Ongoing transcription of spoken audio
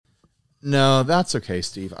No, that's okay,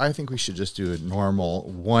 Steve. I think we should just do a normal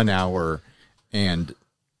 1 hour and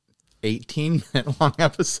 18-minute long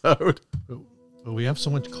episode. But we have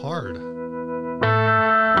so much card.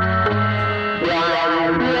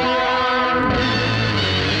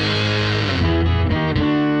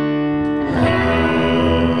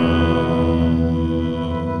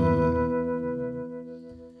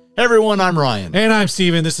 Hey everyone, I'm Ryan. And I'm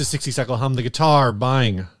Steven. This is 60 Cycle Hum, the guitar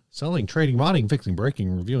buying, selling, trading, modding, fixing,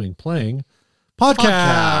 breaking, reviewing, playing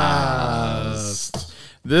podcast.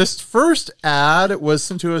 This first ad was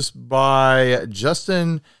sent to us by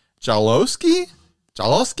Justin Jalowski.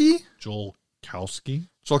 Jolkowski?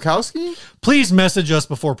 Please message us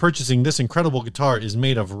before purchasing. This incredible guitar is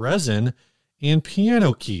made of resin and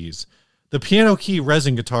piano keys. The piano key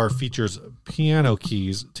resin guitar features piano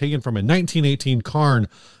keys taken from a 1918 Karn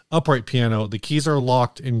upright piano. The keys are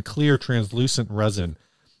locked in clear translucent resin.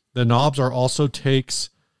 The knobs are also takes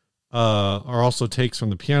from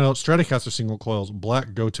the piano. Stratocaster single coils,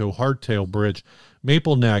 black Goto hardtail bridge,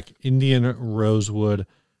 maple neck, Indian rosewood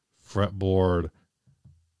fretboard.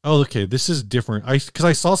 Oh, okay, this is different. Because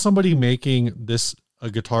I saw somebody making this a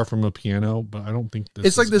guitar from a piano, but I don't think this.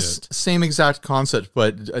 It's like this same exact concept,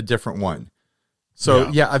 but a different one. So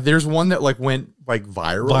yeah, there's one that like went like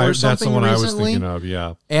viral or something. That's the one recently. I was thinking of.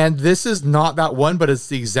 Yeah, and this is not that one, but it's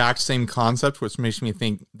the exact same concept, which makes me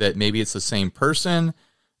think that maybe it's the same person,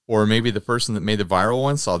 or maybe the person that made the viral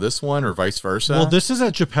one saw this one, or vice versa. Well, this is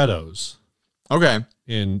at Geppetto's. Okay,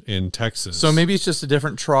 in Texas. So maybe it's just a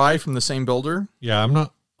different try from the same builder. Yeah,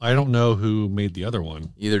 I don't know who made the other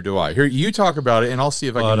one. Either do I. Here, you talk about it, and I'll see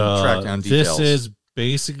if I can track down details. This is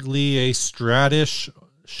basically a Stratish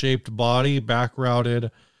shaped body, back routed,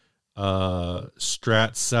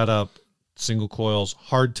 Strat setup, single coils,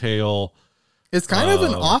 hardtail. It's kind of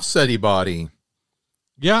an offsetty body.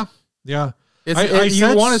 Yeah. You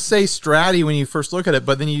want to say Stratty when you first look at it,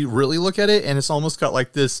 but then you really look at it, and it's almost got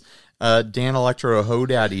like this Dan Electro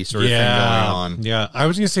Hodaddy sort of thing going on. Yeah, I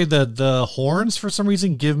was going to say that the horns, for some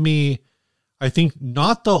reason, give me, I think,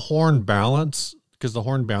 not the horn balance, because the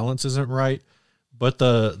horn balance isn't right, but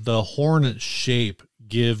the horn shape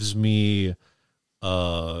gives me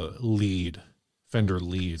Fender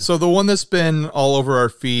lead. So the one that's been all over our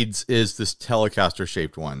feeds is this Telecaster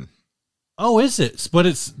shaped one. Oh, is it? But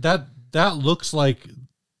it's that looks like,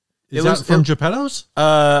 is that from Geppetto's?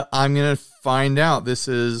 I'm going to find out. This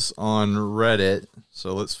is on Reddit.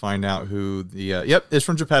 So let's find out who the, yep, it's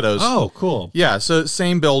from Geppetto's. Oh, cool. Yeah. So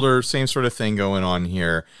same builder, same sort of thing going on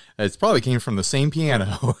here. It's probably came from the same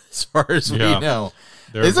piano as far as we know.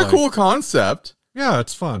 It's a cool concept. Yeah,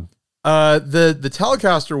 it's fun. The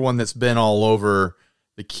Telecaster one that's been all over,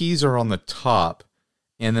 the keys are on the top.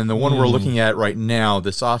 And then the one we're looking at right now,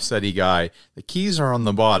 this offsetty guy, the keys are on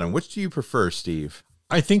the bottom. Which do you prefer, Steve?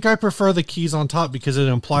 I think I prefer the keys on top because it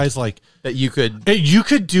implies like that you could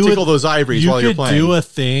tickle those ivories while you're playing. You could do a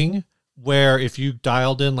thing where if you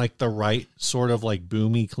dialed in like the right sort of like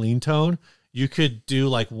boomy clean tone, you could do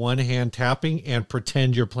like one hand tapping and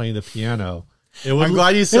pretend you're playing the piano. I'm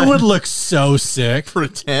glad you said it would look so sick.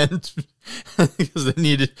 Pretend. Because I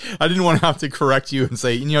didn't want to have to correct you and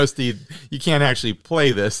say, Steve, you can't actually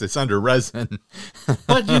play this. It's under resin.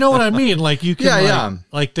 But you know what I mean? Like you can,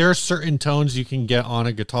 like there are certain tones you can get on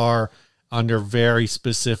a guitar under very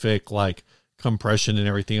specific like compression and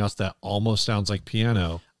everything else that almost sounds like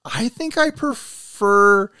piano. I think I do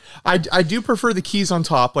prefer the keys on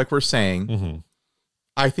top, like we're saying. Mm-hmm.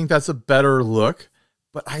 I think that's a better look.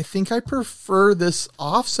 But I think I prefer this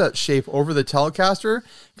offset shape over the Telecaster,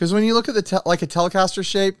 because when you look at the like a Telecaster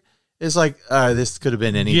shape, it's like this could have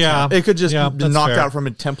been any. Yeah, it could just be knocked out from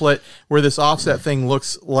a template. Where this offset thing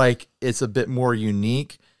looks like it's a bit more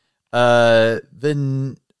unique.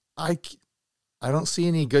 Then I don't see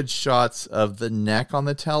any good shots of the neck on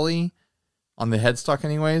the Tele, on the headstock,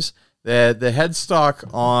 anyways. The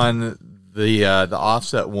headstock on the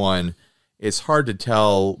offset one. It's hard to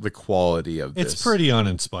tell the quality of this. It's pretty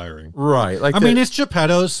uninspiring. Right. Like I mean, it's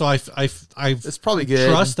Geppetto's, so I it's probably good.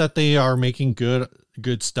 Trust that they are making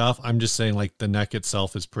good stuff. I'm just saying like the neck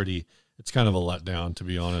itself is pretty, it's kind of a letdown, to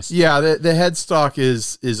be honest. Yeah, the headstock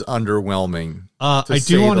is underwhelming. I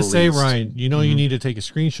do want to say, Ryan, you need to take a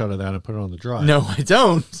screenshot of that and put it on the drive. No, I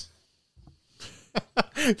don't.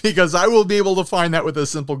 Because I will be able to find that with a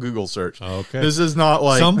simple Google search. Okay. This is not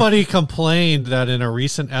like... Somebody complained that in a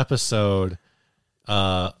recent episode,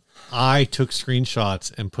 I took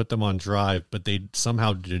screenshots and put them on Drive, but they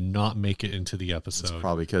somehow did not make it into the episode. It's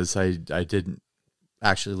probably because I didn't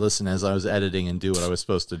actually listen as I was editing and do what I was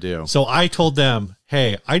supposed to do. So I told them,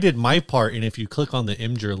 hey, I did my part, and if you click on the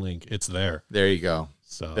Imgur link, it's there. There you go.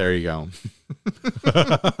 So there you go.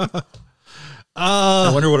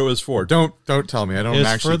 I wonder what it was for. Don't tell me. I don't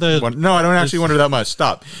actually. No, I don't actually wonder that much.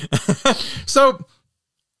 Stop. So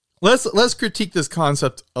let's critique this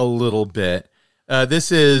concept a little bit.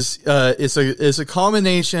 This is it's a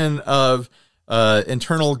combination of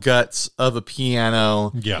internal guts of a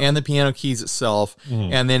piano and the piano keys itself,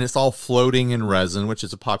 and then it's all floating in resin, which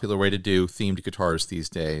is a popular way to do themed guitars these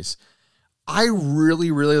days. I really,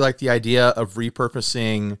 really like the idea of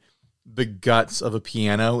repurposing the guts of a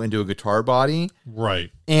piano into a guitar body. Right.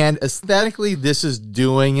 And aesthetically, this is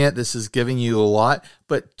doing it. This is giving you a lot.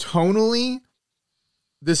 But tonally,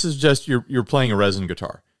 this is just you're playing a resin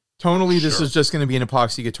guitar. Tonally, this is just going to be an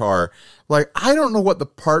epoxy guitar. Like, I don't know what the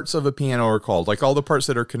parts of a piano are called. Like all the parts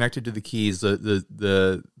that are connected to the keys,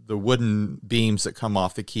 the wooden beams that come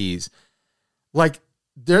off the keys. Like,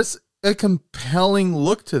 there's a compelling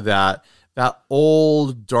look to that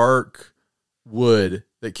old dark wood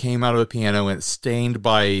that came out of a piano and it's stained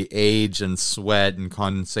by age and sweat and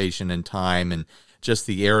condensation and time and just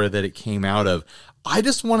the era that it came out of. I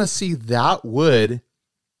just want to see that wood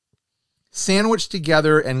sandwiched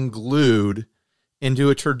together and glued into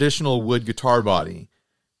a traditional wood guitar body.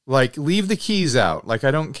 Like, leave the keys out. Like,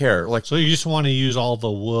 I don't care. Like, so you just want to use all the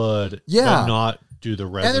wood, but not do the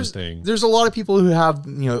resin thing. There's a lot of people who have,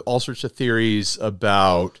 all sorts of theories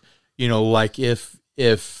about, like if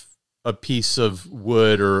a piece of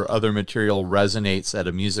wood or other material resonates at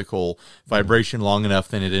a musical vibration long enough,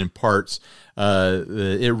 then it imparts,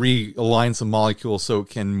 it realigns the molecule so it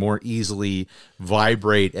can more easily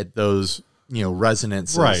vibrate at those,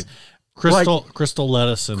 resonances. Right. Crystal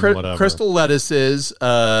lettuce and whatever. Crystal lettuces,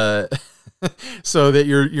 so that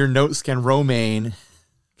your notes can romaine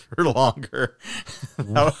for longer.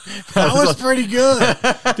 that was pretty good.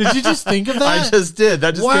 Did you just think of that? I just did.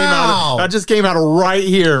 That just came out right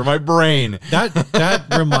here, my brain. That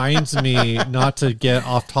reminds me not to get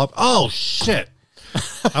off top. Oh shit.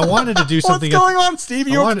 I wanted to do something. What's going on, Steve?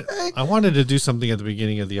 Okay? I wanted to do something at the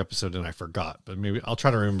beginning of the episode and I forgot, but maybe I'll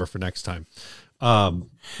try to remember for next time.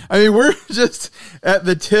 We're just at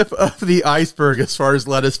the tip of the iceberg as far as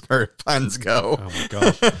lettuce puns go. Oh my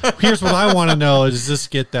gosh. Here's what I want to know: is this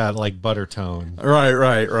get that like butter tone?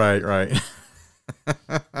 Right.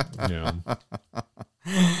 Yeah.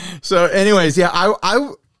 So, anyways,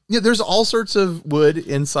 there's all sorts of wood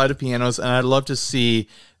inside of pianos, and I'd love to see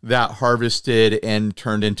that harvested and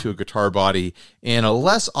turned into a guitar body in a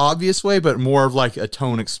less obvious way, but more of like a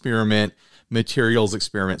tone experiment, materials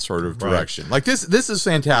experiment sort of direction. Like this is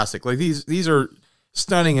fantastic. Like these are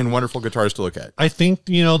stunning and wonderful guitars to look at. I think,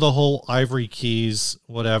 the whole ivory keys,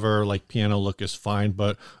 whatever, like piano look is fine,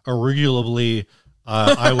 but arguably,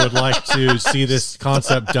 I would like to see this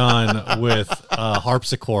concept done with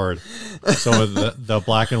harpsichord. So the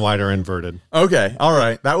black and white are inverted. Okay. All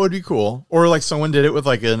right. That would be cool. Or like someone did it with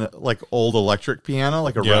like an old electric piano,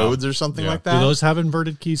 like a Rhodes or something like that. Do those have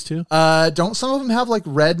inverted keys too? Don't some of them have like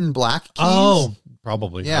red and black keys? Oh,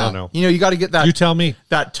 probably. Yeah. I don't know. You got to get that. You tell me.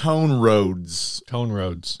 That tone Rhodes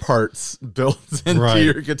parts built into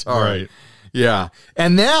your guitar. Right. Yeah.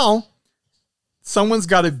 And now someone's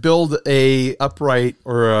got to build a upright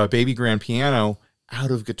or a baby grand piano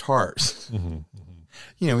out of guitars.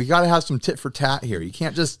 We got to have some tit for tat here. You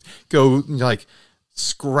can't just go like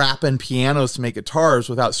scrapping pianos to make guitars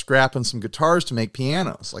without scrapping some guitars to make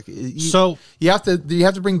pianos. Like you have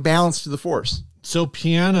to bring balance to the force. So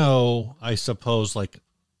piano, I suppose, like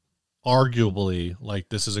arguably, like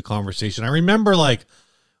this is a conversation. I remember like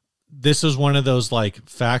this is one of those like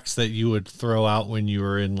facts that you would throw out when you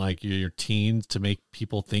were in like your teens to make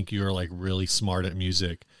people think you were like really smart at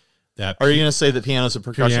music. Are you going to say that piano's a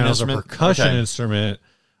percussion instrument? A percussion instrument.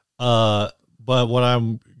 But what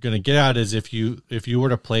I'm going to get at is if you were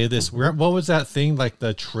to play this, what was that thing like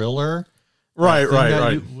the triller? Right.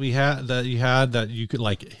 That you could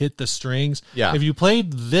like hit the strings. Yeah. If you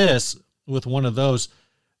played this with one of those,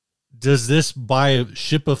 does this by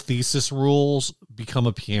ship of thesis rules become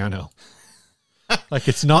a piano? Like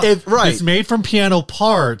it's not it's made from piano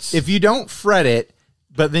parts. If you don't fret it,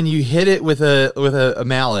 but then you hit it with a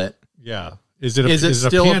mallet. Yeah. Is it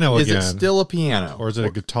still a piano again? Is it still a piano? Or is it a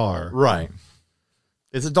guitar? Right.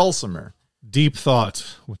 It's a dulcimer. Deep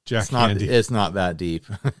thought with Jack Candy. It's not that deep.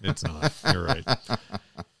 It's not. You're right.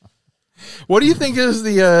 What do you think is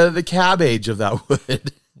the cabbage of that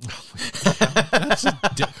wood? That's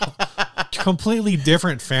a completely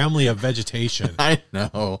different family of vegetation. I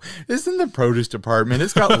know. It's in the produce department.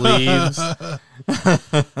 It's got leaves.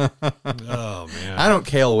 Oh, man. I don't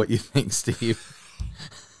care what you think, Steve.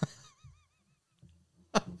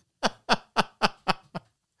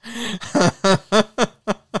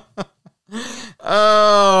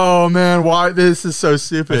 Oh, man. Why this is so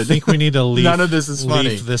stupid. I think we need to leave. None of this is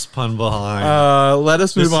funny. Leave this pun behind. Let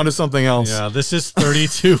us move on to something else. Yeah, this is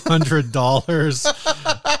 $3,200.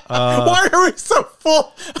 Why are we so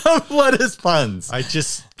full of lettuce puns? I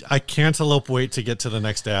cantaloupe wait to get to the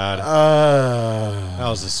next ad. That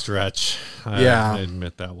was a stretch. I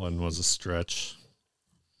admit that one was a stretch.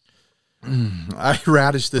 I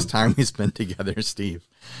radish this time we spent together, Steve.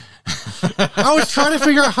 I was trying to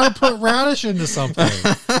figure out how to put radish into something.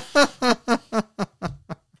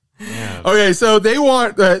 Man. Okay, so they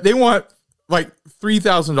want like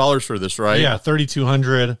 $3,000 for this, right? Yeah,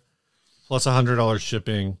 $3,200 plus $100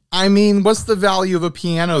 shipping. I mean, what's the value of a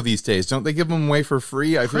piano these days? Don't they give them away for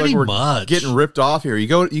free? I feel like we're getting ripped off here. You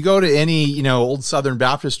go to any old Southern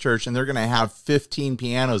Baptist church, and they're going to have 15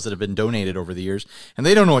 pianos that have been donated over the years, and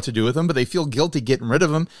they don't know what to do with them, but they feel guilty getting rid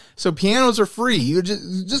of them. So pianos are free. You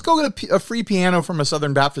just go get a free piano from a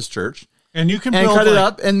Southern Baptist church, and you can cut it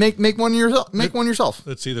up and make one yourself. Make one yourself.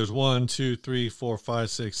 Let's see. There's 1, 2, 3, 4, 5,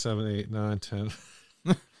 6, 7, 8, 9, 10.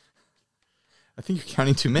 I think you're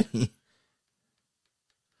counting too many.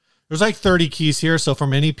 There's like 30 keys here, so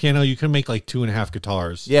from any piano, you can make like 2.5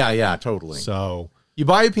 guitars. Yeah, totally. So you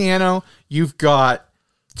buy a piano, you've got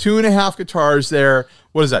 2.5 guitars there.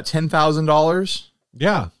 What is that, $10,000?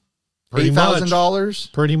 Yeah.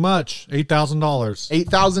 $8,000? Pretty much. $8,000.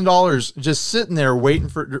 $8,000 just sitting there waiting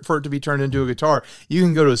for it to be turned into a guitar. You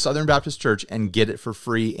can go to a Southern Baptist church and get it for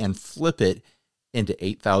free and flip it into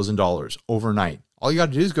 $8,000 overnight. All you got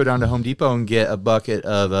to do is go down to Home Depot and get a bucket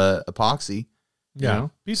of epoxy. Yeah,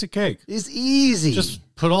 piece of cake. It's easy. Just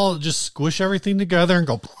squish everything together and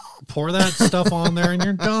go pour that stuff on there, and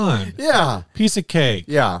you're done. Yeah, piece of cake.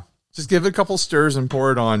 Yeah, just give it a couple stirs and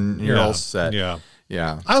pour it on. You're all set. Yeah.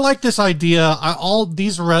 I like this idea. All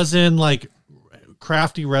these resin, like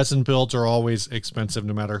crafty resin builds, are always expensive,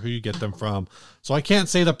 no matter who you get them from. So I can't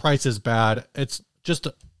say the price is bad. It's just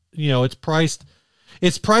it's priced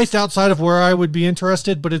outside of where I would be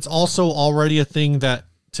interested, but it's also already a thing that,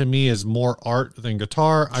 to me, is more art than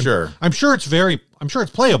guitar. I'm sure it's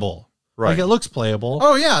playable. Right. Like, it looks playable.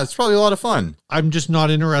 Oh yeah, it's probably a lot of fun. I'm just not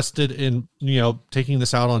interested in, taking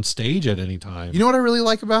this out on stage at any time. You know what I really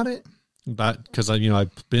like about it? That, because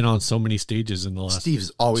I've been on so many stages in the last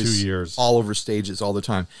Steve's always 2 years, all over stages all the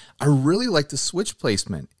time. I really like the switch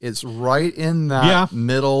placement. It's right in that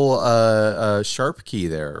middle sharp key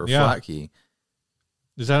there, or flat key.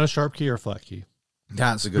 Is that a sharp key or flat key?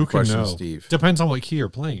 That's a good question, Steve. Depends on what key you're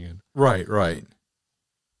playing in. Right.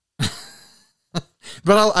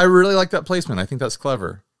 But I really like that placement. I think that's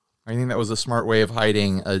clever. I think that was a smart way of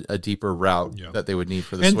hiding a deeper route that they would need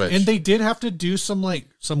for the switch. And they did have to do some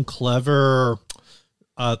clever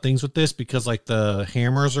things with this, because like the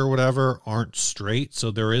hammers or whatever aren't straight. So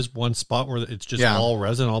there is one spot where it's just all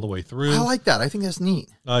resin all the way through. I like that. I think that's neat.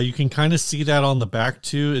 You can kind of see that on the back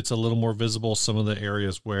too. It's a little more visible, some of the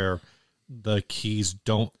areas where the keys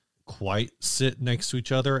don't quite sit next to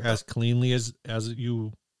each other as cleanly as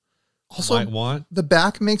you might want. The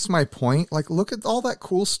back makes my point. Like, look at all that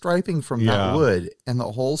cool striping from that wood and the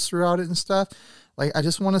holes throughout it and stuff. Like, I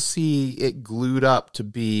just want to see it glued up to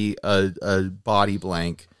be a body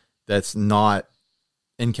blank that's not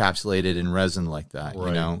encapsulated in resin like that.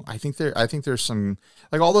 Right. I think there's some,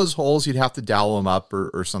 like, all those holes, you'd have to dowel them up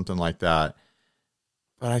or something like that.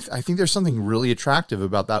 But I think there's something really attractive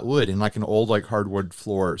about that wood in like an old, like, hardwood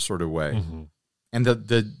floor sort of way. Mm-hmm. And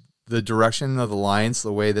the direction of the lines,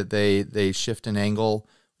 the way that they shift an angle,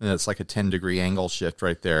 and it's like a 10-degree angle shift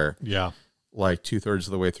right there. Yeah. Like 2/3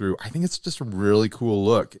 of the way through. I think it's just a really cool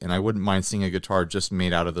look, and I wouldn't mind seeing a guitar just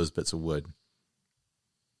made out of those bits of wood.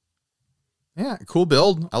 Yeah, cool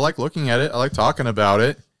build. I like looking at it. I like talking about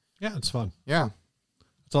it. Yeah, it's fun. Yeah.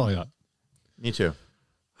 That's all I got. Me too.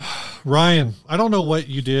 Ryan, I don't know what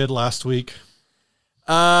you did last week.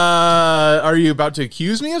 Are you about to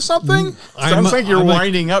accuse me of something? Sounds like you're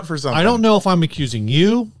winding up for something. I don't know if I'm accusing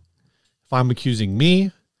you, if I'm accusing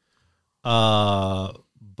me, but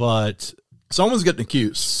someone's getting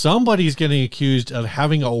accused. Somebody's getting accused of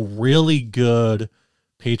having a really good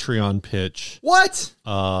Patreon pitch. What?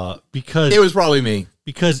 Because it was probably me.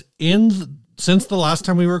 Because since the last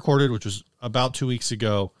time we recorded, which was about 2 weeks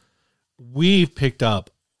ago, we've picked up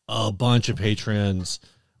a bunch of patrons,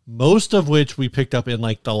 most of which we picked up in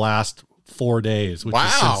like the last 4 days, which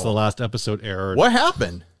is since the last episode aired. What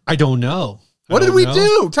happened? I don't know. What did we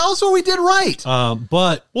do? Tell us what we did right.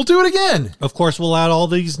 But we'll do it again. Of course, we'll add all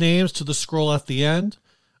these names to the scroll at the end.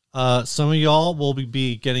 Some of y'all will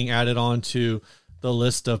be getting added on to the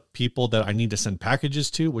list of people that I need to send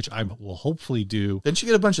packages to, which I will hopefully do. Didn't you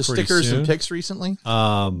get a bunch of stickers and pics recently?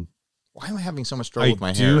 Why am I having so much trouble with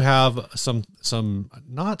my hair? I do have some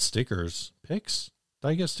not stickers, pics. Did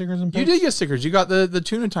I get stickers and pics? You did get stickers. You got the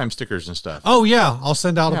Tuna Time stickers and stuff. Oh yeah, I'll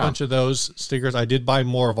send out a bunch of those stickers. I did buy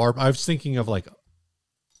more of our. I was thinking of like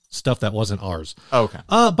stuff that wasn't ours. Oh, okay.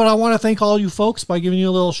 But I want to thank all you folks by giving you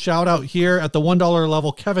a little shout out here at the $1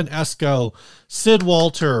 level. Kevin Esco, Sid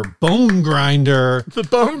Walter, Bone Grinder, the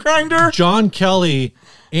Bone Grinder, John Kelly,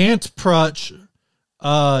 Ant Prutch,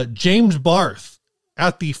 James Barth.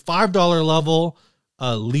 At the $5 level,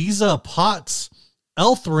 Lisa Potts,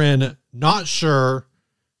 Elthrin, Not Sure,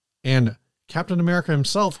 and Captain America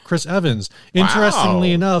himself, Chris Evans. Wow.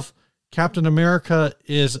 Interestingly enough, Captain America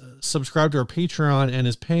is subscribed to our Patreon and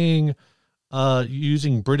is paying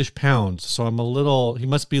using British pounds. So I'm a little, he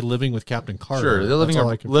must be living with Captain Carter. Sure, they're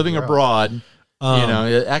living abroad. You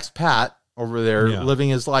know, expat over there, living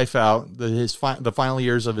his life out, the final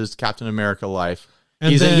years of his Captain America life.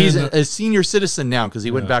 And he's a senior citizen now because he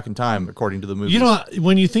went back in time, according to the movie. You know,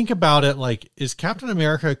 when you think about it, like, is Captain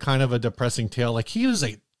America kind of a depressing tale? Like, he was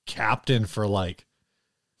a captain for like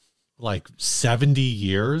 70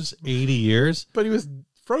 years, 80 years. But he was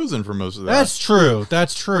frozen for most of that. That's true.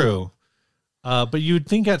 That's true. But you'd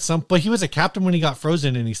think but he was a captain when he got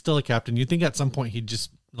frozen, and he's still a captain. You'd think at some point he'd just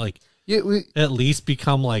like at least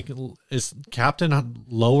become like, is captain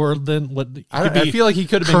lower than what? I feel like he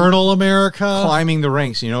could have been Colonel America, climbing the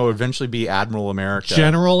ranks. You know, eventually be Admiral America,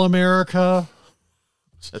 General America.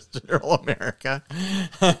 Just General America.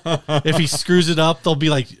 If he screws it up, they'll be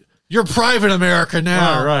like, "You're Private America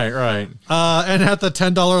now." Right. And at the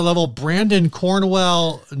 $10 level, Brandon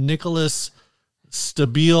Cornwell, Nicholas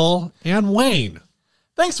Stabile, and Wayne.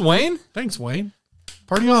 Thanks, Wayne.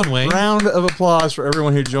 Party on, Wayne. Round of applause for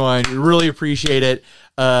everyone who joined. We really appreciate it.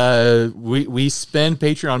 We spend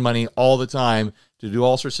Patreon money all the time to do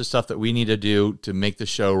all sorts of stuff that we need to do to make the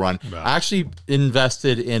show run. Wow. I actually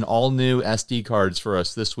invested in all new SD cards for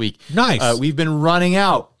us this week. Nice. We've been running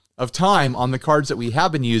out of time on the cards that we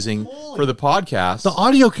have been using for the podcast. The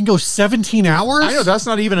audio can go 17 hours? I know, that's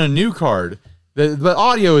not even a new card. The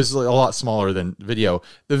audio is a lot smaller than video.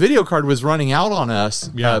 The video card was running out on us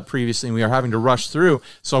previously, and we are having to rush through.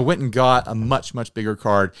 So I went and got a much, much bigger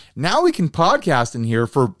card. Now we can podcast in here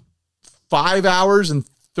for 5 hours and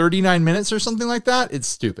 39 minutes or something like that. It's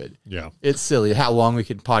stupid. Yeah. It's silly how long we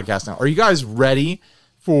could podcast now. Are you guys ready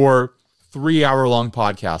for 3-hour-long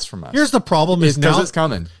podcasts from us? Here's the problem is now it's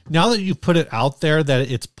coming. Now that you put it out there that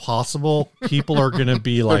it's possible, people are going to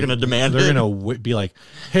be like, they're going to demand They're going to be like,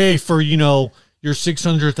 hey, for, your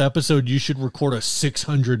 600th episode, you should record a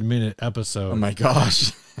 600-minute episode. Oh my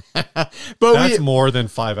gosh. But that's more than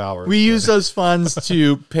 5 hours. We use those funds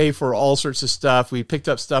to pay for all sorts of stuff. We picked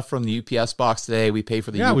up stuff from the UPS box today. We pay for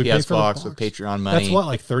the UPS box with Patreon money. That's what,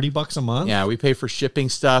 like $30 a month? Yeah, we pay for shipping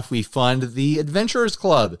stuff. We fund the Adventurers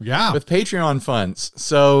Club with Patreon funds.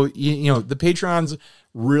 So, the Patreons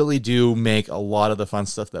really do make a lot of the fun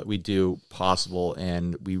stuff that we do possible,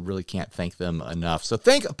 and we really can't thank them enough. So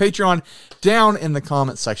thank Patreon down in the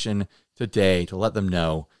comment section today to let them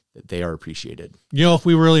know that they are appreciated. If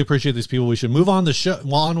we really appreciate these people, we should move on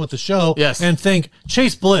with the show. Yes. And thank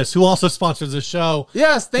Chase Bliss, who also sponsors the show.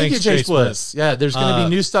 Yes, thank you, Chase Bliss. Yeah, there's going to be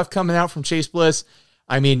new stuff coming out from Chase Bliss.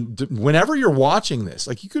 I mean, whenever you're watching this,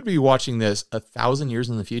 like you could be watching this 1,000 years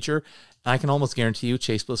in the future, and I can almost guarantee you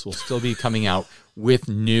Chase Bliss will still be coming out with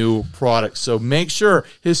new products. So make sure,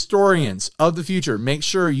 historians of the future, make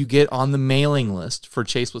sure you get on the mailing list for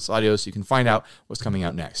Chase Bliss Audio so you can find out what's coming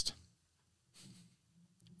out next.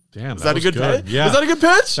 Damn, is that a good pitch? Yeah. Was that a good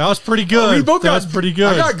pitch? That was pretty good. We both was pretty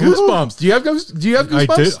good. I got goosebumps. Do you have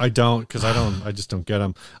goosebumps? I don't, because I just don't get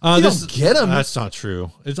them. You don't get them? That's not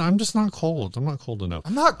true. I'm just not cold. I'm not cold enough.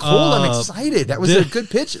 I'm not cold. I'm excited. That was a good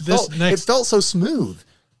pitch. It felt so smooth.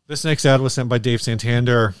 This next ad was sent by Dave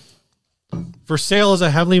Santander. For sale is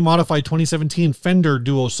a heavily modified 2017 Fender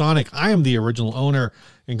Duosonic. I am the original owner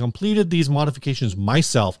and completed these modifications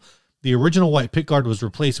myself. The original white pickguard was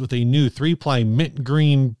replaced with a new 3-ply mint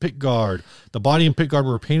green pickguard. The body and pickguard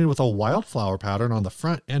were painted with a wildflower pattern on the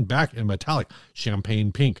front and back in metallic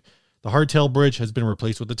champagne pink. The hardtail bridge has been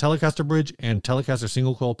replaced with the Telecaster bridge and Telecaster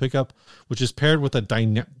single coil pickup, which is paired with a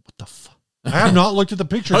dynamic... What the fuck? I have not looked at the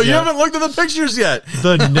pictures yet. You haven't looked at the pictures yet.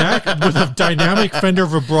 The neck with a dynamic Fender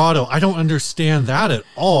vibrato. I don't understand that at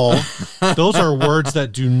all. Those are words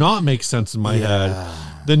that do not make sense in my head.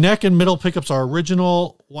 The neck and middle pickups are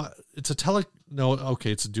original. What? It's a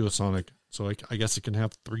it's a Duosonic. So I guess it can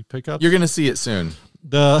have 3 pickups. You're going to see it soon.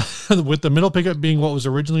 With the middle pickup being what was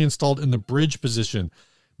originally installed in the bridge position.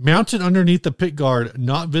 Mounted underneath the pickguard,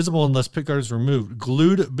 not visible unless pickguard is removed.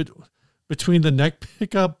 Glued between the neck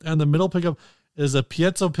pickup and the middle pickup is a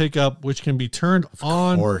piezo pickup, which can be turned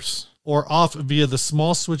on or off via the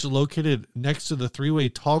small switch located next to the 3-way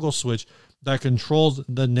toggle switch that controls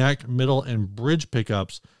the neck, middle, and bridge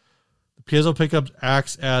pickups. The piezo pickup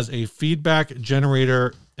acts as a feedback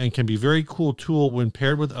generator and can be a very cool tool when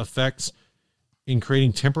paired with effects in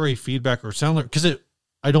creating temporary feedback or sound. Because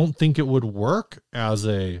I don't think it would work as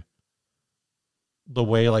the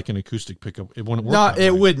way like an acoustic pickup. It wouldn't work. No,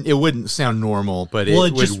 it wouldn't. It wouldn't sound normal, but it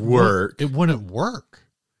would work. It wouldn't work.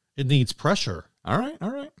 It needs pressure. All right.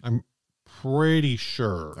 I'm pretty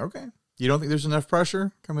sure. Okay. You don't think there's enough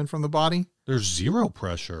pressure coming from the body? There's zero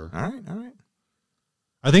pressure. All right.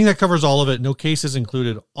 I think that covers all of it. No cases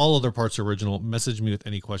included. All other parts are original. Message me with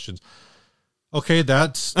any questions. Okay,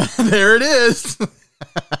 that's... There it is.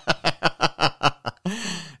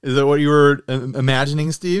 Is that what you were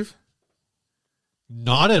imagining, Steve?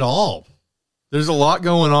 Not at all. There's a lot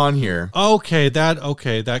going on here. Okay, that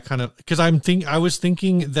kind of... Because I was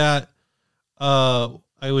thinking that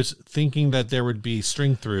there would be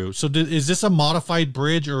string through. So is this a modified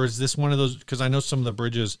bridge, or is this one of those? Because I know some of the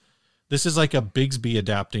bridges, this is like a Bigsby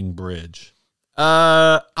adapting bridge.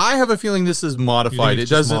 I have a feeling this is modified. It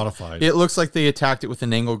doesn't. Modified. It looks like they attacked it with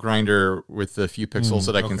an angle grinder with a few pixels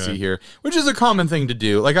that I can see here, which is a common thing to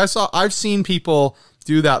do. Like I've seen people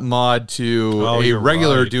do that mod to a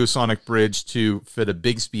regular Duosonic bridge to fit a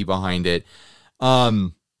Bigsby behind it.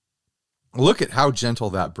 Look at how gentle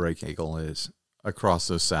that brake angle is across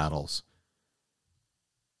those saddles.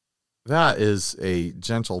 That is a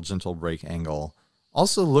gentle brake angle.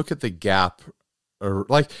 Also, look at the gap.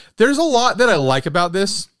 There's a lot that I like about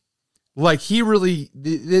this. Like they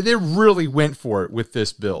really went for it with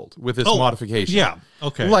this build, with this modification. Yeah.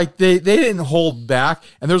 Okay. Like they didn't hold back.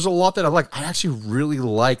 And there's a lot that I like. I actually really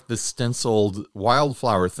like the stenciled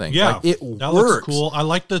wildflower thing. Yeah. Like, that looks cool. I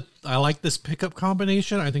like this pickup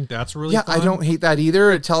combination. I think that's really fun. I don't hate that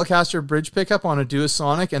either. A Telecaster bridge pickup on a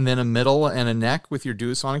Duosonic and then a middle and a neck with your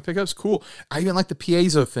Duosonic pickups. Cool. I even like the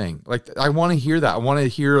piezo thing. Like I want to hear that. I want to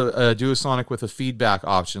hear a Duosonic with a feedback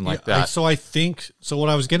option like that. So what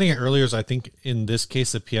I was getting at earlier is I think in this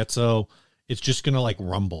case, the piezo, it's just going to like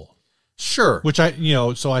rumble. Sure. Which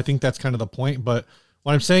so I think that's kind of the point. But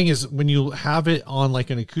what I'm saying is when you have it on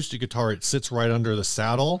like an acoustic guitar, it sits right under the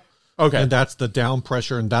saddle. Okay. And that's the down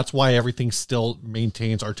pressure. And that's why everything still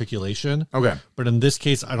maintains articulation. Okay. But in this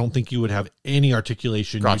case, I don't think you would have any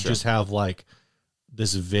articulation. Gotcha. You just have like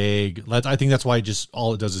this vague, I think that's why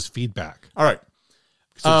all it does is feedback. All right.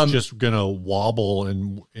 So it's just going to wobble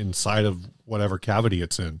inside of whatever cavity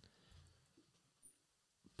it's in.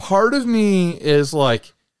 Part of me is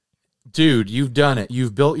like, dude, you've done it.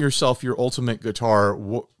 You've built yourself your ultimate guitar.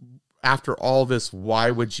 After all this, why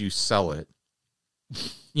would you sell it?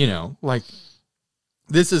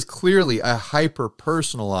 This is clearly a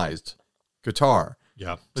hyper-personalized guitar.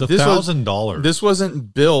 Yeah, it's $1,000. This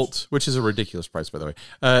wasn't built, which is a ridiculous price, by the way,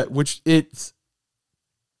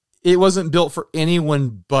 it wasn't built for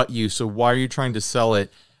anyone but you, so why are you trying to sell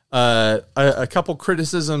it? A couple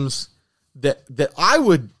criticisms that I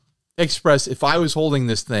would express if I was holding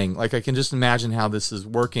this thing. Like, I can just imagine how this is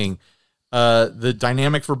working. The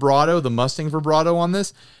dynamic vibrato, the Mustang vibrato on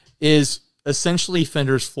this is essentially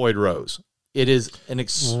Fender's Floyd Rose. It is an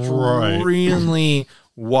extremely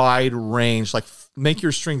wide range, like make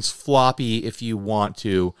your strings floppy if you want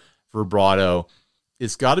to vibrato.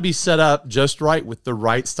 It's got to be set up just right with the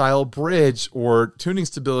right style bridge, or tuning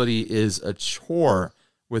stability is a chore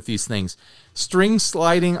with these things. String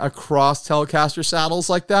sliding across Telecaster saddles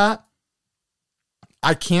like that,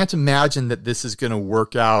 I can't imagine that this is going to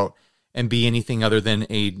work out and be anything other than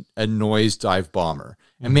a noise dive bomber.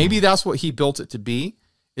 And maybe that's what he built it to be,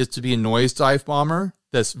 is to be a noise dive bomber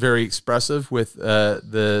that's very expressive with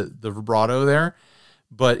the vibrato there.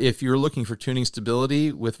 But if you're looking for tuning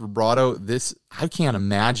stability with vibrato, I can't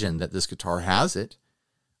imagine that this guitar has it.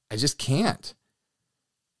 I just can't.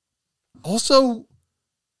 Also,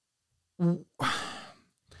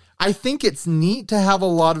 I think it's neat to have a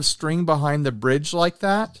lot of string behind the bridge like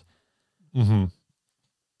that. Mm-hmm.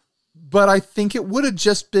 But I think it would have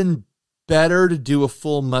just been better to do a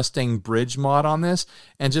full Mustang bridge mod on this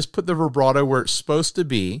and just put the vibrato where it's supposed to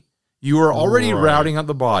be. You are already routing out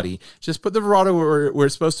the body. Just put the vibrato where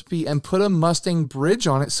it's supposed to be and put a Mustang bridge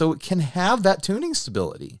on it so it can have that tuning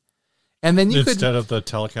stability. And then instead of the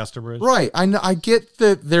Telecaster bridge. Right. I get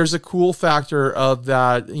that there's a cool factor of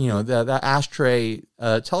that, that ashtray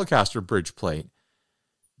Telecaster bridge plate.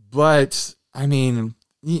 But I mean,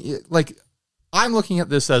 like, I'm looking at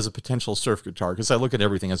this as a potential surf guitar because I look at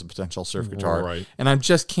everything as a potential surf guitar. Right. And I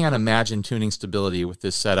just can't imagine tuning stability with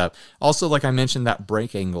this setup. Also, like I mentioned, that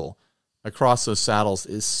brake angle across those saddles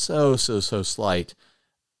is so slight.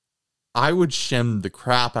 I would shim the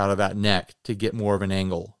crap out of that neck to get more of an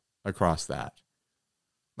angle across that.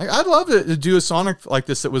 Like, I'd love to do a Sonic like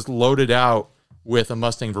this that was loaded out with a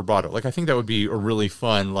Mustang vibrato. Like, I think that would be a really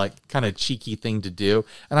fun, like, kind of cheeky thing to do.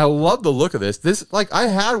 And I love the look of this. This, like, I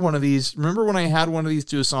had one of these. Remember when I had one of these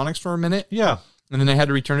Duosonics for a minute? Yeah. And then I had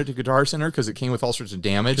to return it to Guitar Center because it came with all sorts of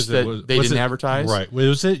damage that they didn't advertise. Right.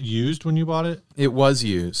 Was it used when you bought it? It was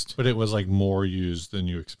used. But it was, like, more used than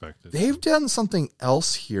you expected. They've done something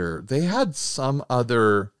else here. They had some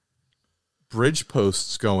other bridge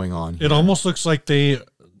posts going on here. It almost looks like they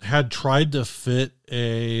had tried to fit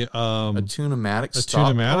a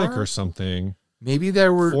Tune-o-matic or something. Maybe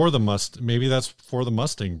there were maybe that's for the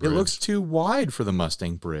Mustang bridge. It looks too wide for the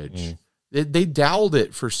Mustang bridge. They doweled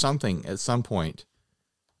it for something at some point.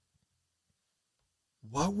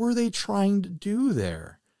 What were they trying to do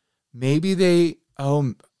there? Maybe they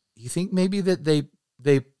you think maybe that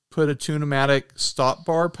they put a Tune-o-matic stop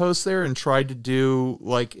bar post there and tried to do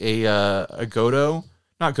like a Goldo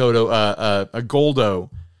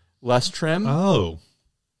less trim. Oh,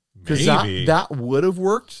 because that would have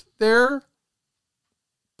worked there,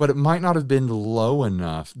 but it might not have been low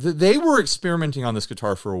enough. They were experimenting on this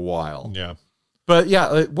guitar for a while. Yeah, but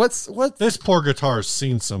yeah, what this poor guitar's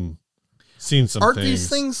seen some Aren't these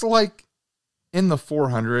things like in the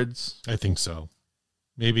 400s? I think so.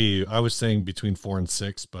 Maybe I was saying between 4 and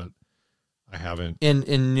 6, but I haven't.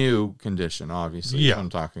 In new condition, obviously. Yeah, what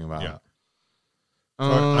I'm talking about. Yeah.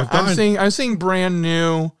 I'm seeing brand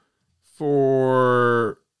new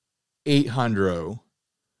for 800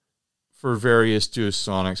 for various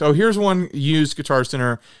Duosonics. Oh, here's one used Guitar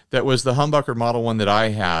Center that was the humbucker model one that I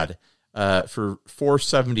had for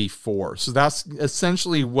 $474. So that's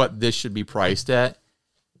essentially what this should be priced at.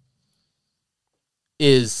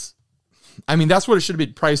 That's what it should be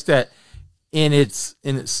priced at in its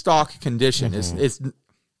stock condition. Mm-hmm.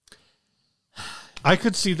 I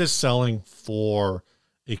could see this selling for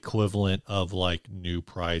equivalent of like new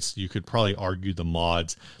price. You could probably argue the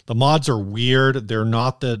mods. The mods are weird. They're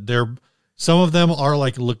not some of them are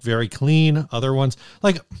like look very clean. Other ones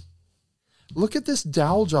like look at this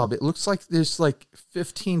dowel job. It looks like there's like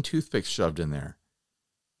 15 toothpicks shoved in there.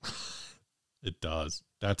 It does.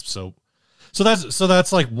 So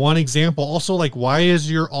that's like one example. Also, like, why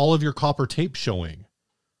is all of your copper tape showing?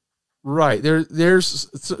 Right. There's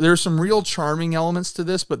some real charming elements to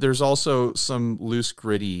this, but there's also some loose,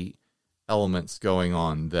 gritty elements going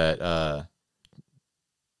on that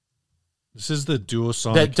this is the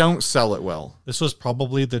Duosonic that don't sell it well. This was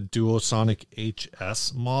probably the Duosonic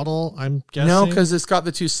HS model, I'm guessing. No, because it's got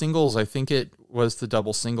the two singles. I think it was the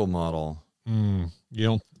double single model. You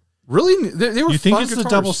don't really? They were. You think fun it's guitars. the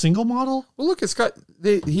double single model? Well, look, it's got.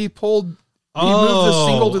 He moved the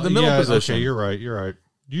single to the middle position. Okay, you're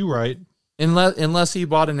right. Unless he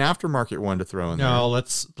bought an aftermarket one to throw in there. No,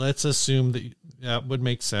 let's assume that would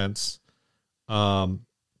make sense.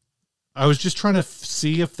 I was just trying to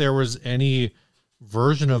see if there was any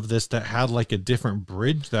version of this that had like a different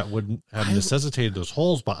bridge that wouldn't have necessitated those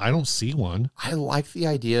holes, but I don't see one. I like the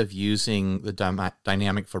idea of using the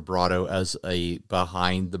dynamic vibrato as a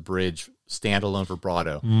behind the bridge standalone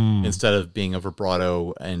vibrato instead of being a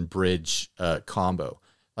vibrato and bridge combo.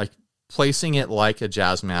 Like placing it like a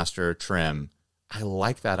Jazzmaster trim. I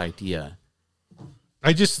like that idea.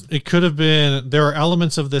 It could have been, there are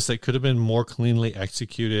elements of this that could have been more cleanly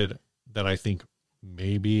executed that I think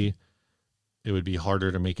maybe it would be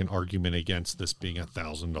harder to make an argument against this being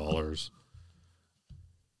 $1,000.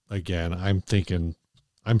 Again, I'm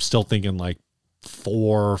still thinking like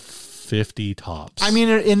 $450 tops. I mean,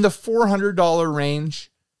 in the $400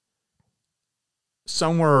 range,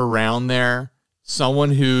 somewhere around there,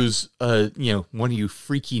 someone who's one of you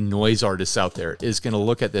freaky noise artists out there is going to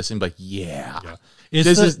look at this and be like, yeah.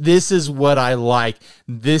 This is what I like.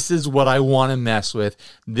 This is what I want to mess with.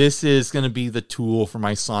 This is going to be the tool for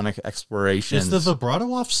my sonic explorations. Is the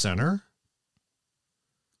vibrato off center?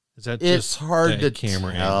 Is that it's hard to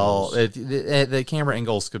camera tell. angles? The camera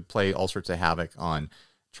angles could play all sorts of havoc on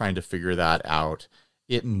trying to figure that out.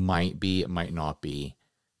 It might be, it might not be.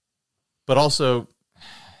 But also,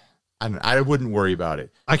 I wouldn't worry about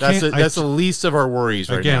it. That's the least of our worries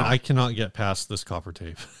right now. Again, I cannot get past this copper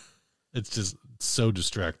tape. It's just so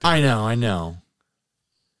distracting. I know.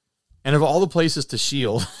 And of all the places to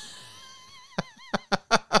shield.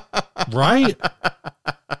 Right?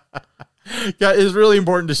 Yeah, it's really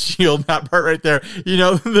important to shield that part right there. You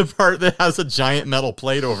know, the part that has a giant metal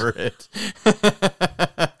plate over it.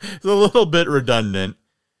 It's a little bit redundant.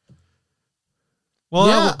 Well,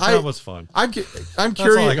 yeah, that was fun. I'm curious. That's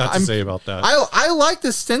all I got to say about that. I like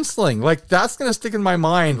the stenciling. Like that's gonna stick in my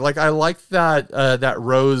mind. Like I like that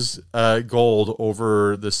rose gold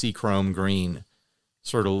over the sea chrome green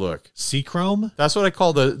sort of look. Sea chrome? That's what I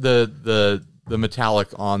call the metallic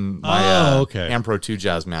on my okay. Ampro 2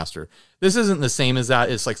 Jazzmaster. This isn't the same as that.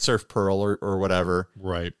 It's like surf pearl or whatever.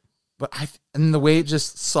 Right. But and the way it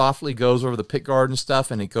just softly goes over the pick guard and stuff,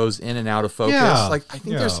 and it goes in and out of focus. Yeah, like I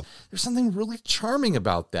think there's something really charming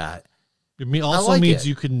about that. It also means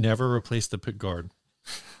you could never replace the pick guard.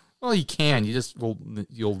 Well, you can.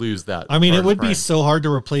 You'll lose that. I mean, it would be so hard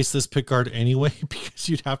to replace this pick guard anyway because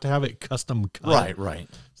you'd have to have it custom cut. Right.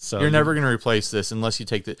 So you're never going to replace this unless you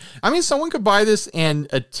take the. I mean, someone could buy this and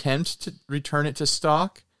attempt to return it to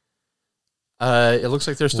stock. It looks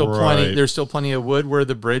like there's still plenty. There's still plenty of wood where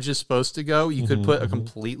the bridge is supposed to go. You could put a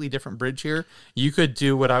completely different bridge here. You could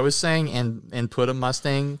do what I was saying and put a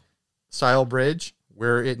Mustang style bridge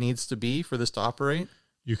where it needs to be for this to operate.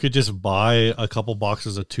 You could just buy a couple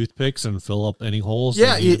boxes of toothpicks and fill up any holes.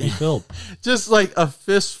 Yeah, that need to be filled. Just like a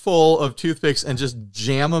fistful of toothpicks and just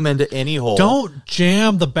jam them into any hole. Don't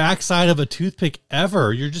jam the backside of a toothpick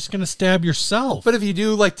ever. You're just going to stab yourself. But if you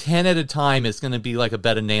do like 10 at a time, it's going to be like a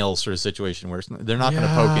bed of nails sort of situation where they're not going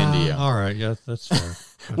to poke into you. All right, yeah, that's fair.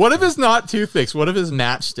 What if it's not toothpicks? What if it's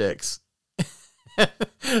matchsticks?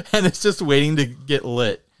 And it's just waiting to get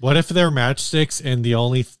lit. What if they're matchsticks and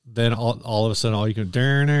then all of a sudden all you can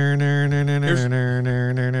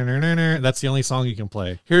that's the only song you can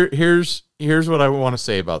play. Here's what I want to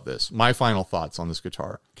say about this. My final thoughts on this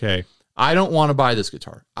guitar. Okay. I don't want to buy this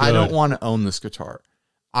guitar. Good. I don't want to own this guitar.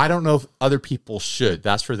 I don't know if other people should.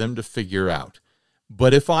 That's for them to figure out.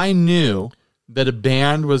 But if I knew that a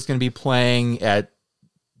band was going to be playing at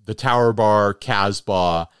the Tower Bar,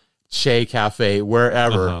 Casbah, Che Cafe,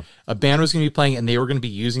 wherever, a band was going to be playing and they were going to be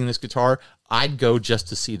using this guitar, I'd go just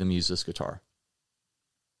to see them use this guitar.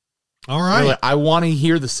 All right. Like, I want to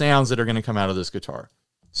hear the sounds that are going to come out of this guitar.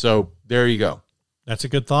 So there you go. That's a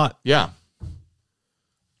good thought. Yeah.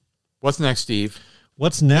 What's next, Steve?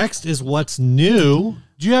 What's next is what's new.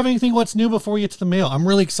 Do you have anything what's new before we get to the mail? I'm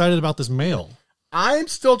really excited about this mail. I'm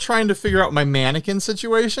still trying to figure out my mannequin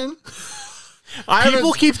situation.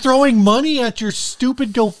 People keep throwing money at your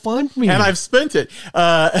stupid GoFundMe. And I've spent it.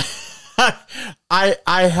 I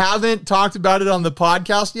haven't talked about it on the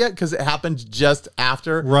podcast yet because it happened just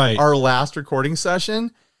after our last recording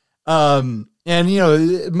session. And, you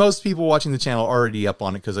know, most people watching the channel are already up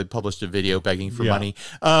on it because I published a video begging for money,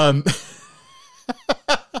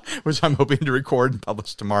 which I'm hoping to record and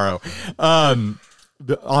publish tomorrow on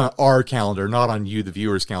our calendar, not on you, the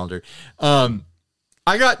viewers' calendar.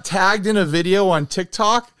 I got tagged in a video on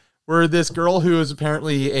TikTok where this girl who is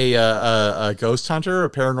apparently a ghost hunter, a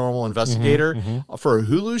paranormal investigator for a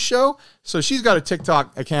Hulu show. So she's got a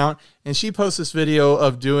TikTok account and she posts this video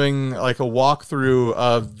of doing like a walkthrough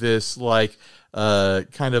of this like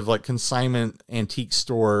kind of like consignment antique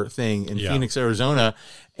store thing in Phoenix, Arizona.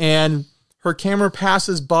 And her camera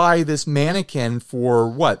passes by this mannequin for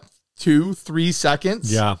what, 2-3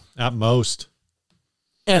 seconds? Yeah, at most.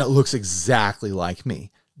 And it looks exactly like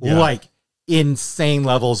me. Like insane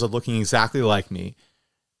levels of looking exactly like me.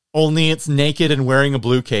 Only it's naked and wearing a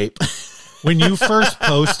blue cape. When you first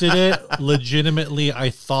posted it, legitimately,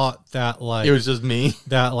 I thought that like it was just me.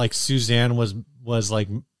 That like Suzanne was like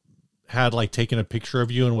had like taken a picture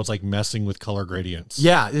of you and was like messing with color gradients.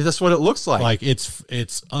 Yeah, that's what it looks like. Like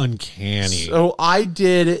it's uncanny. So I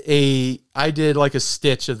did like a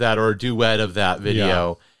stitch of that or a duet of that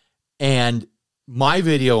video, and my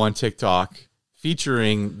video on TikTok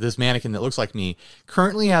featuring this mannequin that looks like me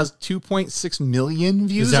currently has 2.6 million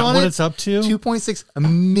views. Is that on what it. It's up to?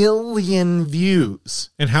 2.6 million views.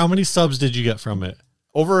 And how many subs did you get from it?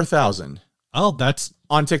 Over 1,000. Oh, that's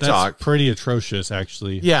on TikTok. That's pretty atrocious,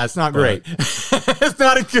 actually. Yeah, it's not great.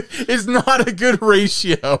 It's not a good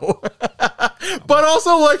ratio. But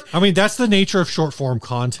also, like, I mean, that's the nature of short form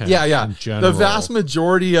content. Yeah. In general. The vast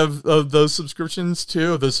majority of those subscriptions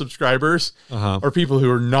too, of those subscribers, are people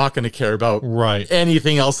who are not going to care about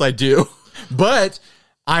anything else I do. But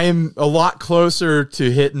I am a lot closer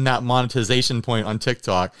to hitting that monetization point on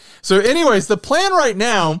TikTok. So, anyways, the plan right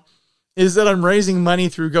now is that I'm raising money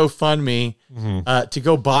through GoFundMe to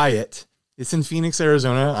go buy it. It's in Phoenix,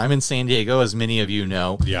 Arizona. I'm in San Diego, as many of you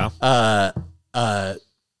know. Yeah.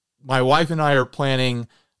 My wife and I are planning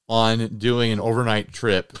on doing an overnight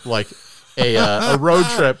trip, like a road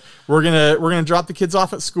trip. We're gonna drop the kids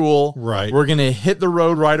off at school. Right. We're gonna hit the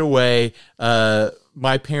road right away.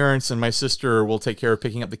 My parents and my sister will take care of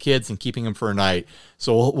picking up the kids and keeping them for a night.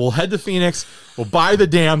 So we'll head to Phoenix. We'll buy the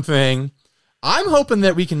damn thing. I'm hoping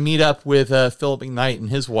that we can meet up with Philip McKnight and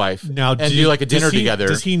his wife now and do like a dinner together.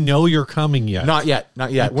 Does he know you're coming yet? Not yet.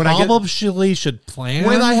 When probably should plan.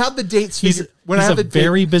 When I have the dates, he's a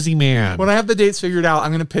very busy man. When I have the dates figured out,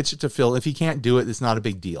 I'm going to pitch it to Phil. If he can't do it, it's not a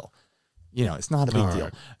big deal. It's not a big deal.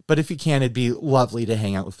 Right. But if he can, it'd be lovely to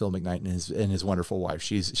hang out with Phil McKnight and his wonderful wife.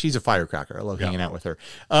 She's a firecracker. I love hanging out with her.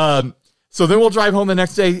 So then we'll drive home the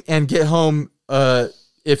next day and get home.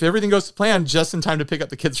 If everything goes to plan, just in time to pick up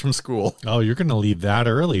the kids from school. Oh, you're going to leave that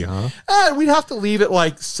early, huh? We'd have to leave at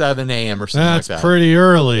like 7 a.m. or something like that. That's pretty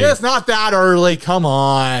early. It's not that early. Come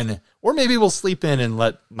on. Or maybe we'll sleep in and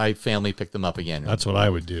let my family pick them up again. That's what I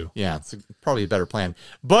would do. Yeah, it's probably a better plan.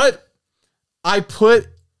 But I put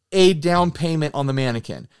a down payment on the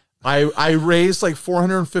mannequin. I raised like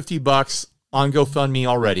 $450 on GoFundMe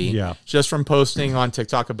already. Yeah. Just from posting on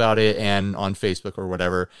TikTok about it and on Facebook or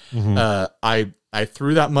whatever. Mm-hmm. I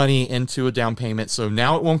threw that money into a down payment, so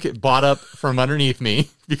now it won't get bought up from underneath me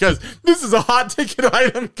because this is a hot ticket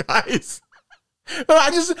item, guys.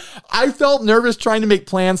 I felt nervous trying to make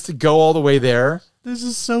plans to go all the way there. This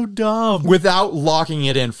is so dumb. Without locking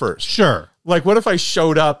it in first. Sure. Like, what if I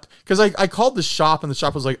showed up? Because I called the shop, and the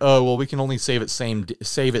shop was like, oh, well, we can only save it same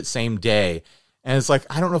day. And it's like,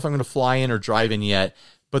 I don't know if I'm going to fly in or drive in yet.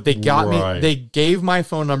 But they got me. They gave my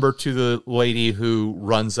phone number to the lady who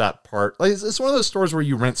runs that part. Like, it's one of those stores where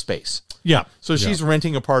you rent space. Yeah. So she's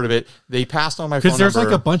renting a part of it. They passed on my phone number. Because there's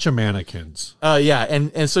like a bunch of mannequins. Yeah.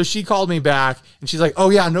 And so she called me back and she's like, oh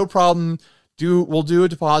yeah, no problem. We'll do a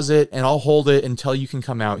deposit and I'll hold it until you can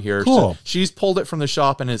come out here. Cool. So she's pulled it from the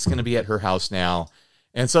shop and it's going to be at her house now.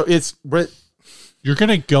 And so you're going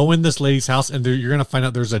to go in this lady's house and you're going to find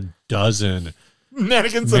out there's a dozen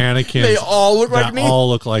mannequins. They all look like me. All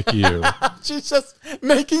look like you. She's just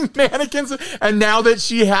making mannequins, and now that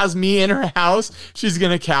she has me in her house, she's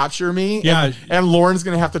gonna capture me. Yeah, and Lauren's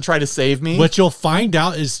gonna have to try to save me. What you'll find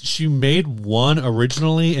out is she made one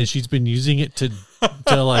originally, and she's been using it to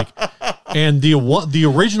like. And the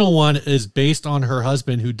original one is based on her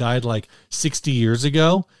husband who died like 60 years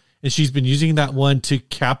ago. And she's been using that one to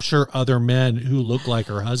capture other men who look like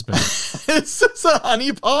her husband. Is this a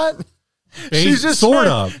honeypot? She's just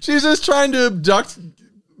She's just trying to abduct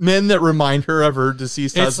men that remind her of her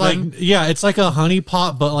deceased husband. It's like a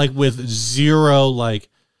honeypot, but like with zero, like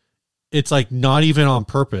it's like not even on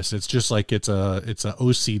purpose. It's just like it's a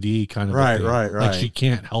OCD kind of right. Like she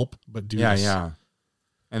can't help but do this. Yeah.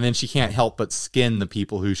 And then she can't help but skin the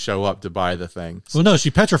people who show up to buy the thing. Well, no, she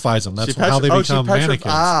petrifies them. That's how they become mannequins.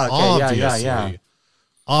 Okay. Yeah.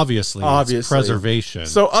 Obviously, it's preservation.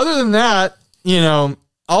 So other than that,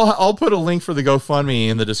 I'll put a link for the GoFundMe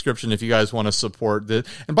in the description if you guys want to support this.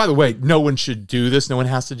 And by the way, no one should do this. No one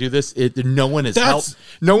has to do this. No one is helped.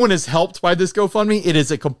 No one is helped by this GoFundMe. It is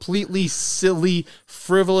a completely silly,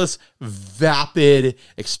 frivolous, vapid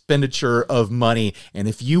expenditure of money. And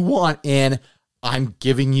if you want in, I'm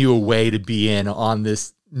giving you a way to be in on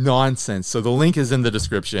this nonsense. So the link is in the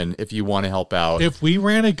description if you want to help out. If we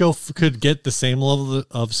could get the same level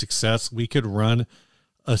of success, we could run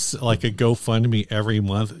a GoFundMe every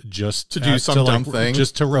month just to do some dumb thing,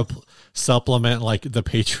 just to supplement like the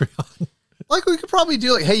Patreon. Like we could probably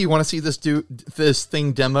do like, hey, you want to see this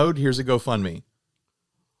thing demoed? Here's a GoFundMe.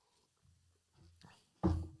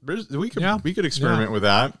 We could experiment with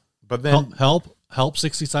that, but then help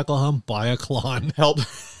 60 Cycle Hum buy a Klon.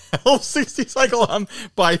 Help 60 Cycle Hum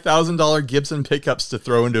buy $1,000 Gibson pickups to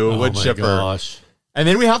throw into a wood chipper. Gosh. And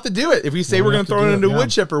then we have to do it. If we say we're going to throw it into a wood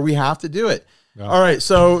chipper, we have to do it. Yeah. All right,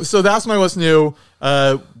 so that's my what's new.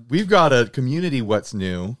 We've got a community what's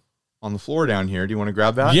new on the floor down here. Do you want to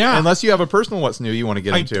grab that? Yeah. Unless you have a personal what's new you want to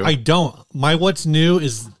get into. I don't. My what's new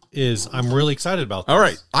is I'm really excited about this. All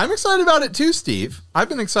right, I'm excited about it too, Steve. I've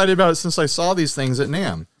been excited about it since I saw these things at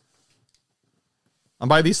NAMM. And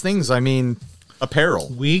by these things, I mean apparel.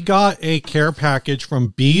 We got a care package from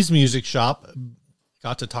B's Music Shop.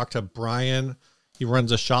 Got to talk to Brian. He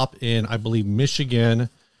runs a shop in, I believe, Michigan.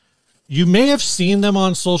 You may have seen them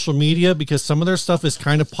on social media because some of their stuff is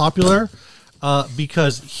kind of popular.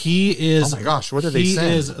 Because he is. Oh my gosh! What did they say?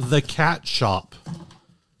 He is the cat shop.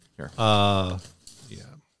 Here. Yeah.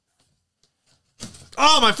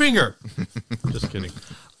 Oh, my finger. Just kidding.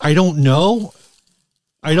 I don't know.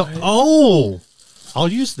 I'll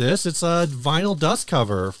use this. It's a vinyl dust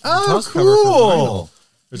cover. Oh, cool.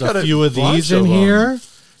 There's a few of these in here.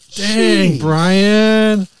 Dang,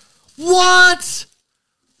 Brian. What?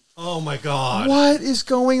 Oh, my God. What is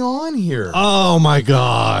going on here? Oh, my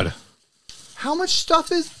God. How much stuff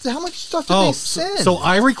did they send? So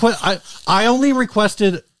I only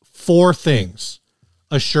requested 4 things.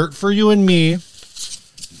 A shirt for you and me,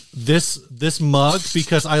 this mug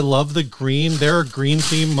because I love the green. They're a green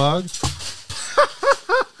theme mug.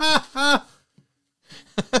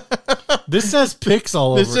 This says Pix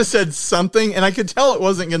all over. This just said something, and I could tell it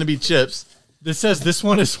wasn't going to be chips. This says this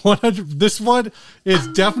one is 100. This one is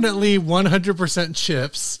definitely 100%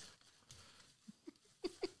 chips.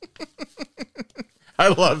 I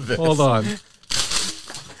love this. Hold on.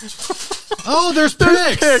 Oh, there's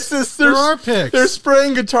picks. There are picks. They're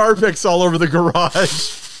spraying guitar picks all over the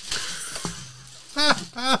garage.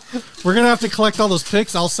 We're gonna have to collect all those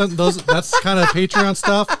picks. I'll send those. That's kind of Patreon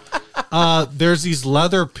stuff. There's these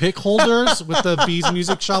leather pick holders with the Bees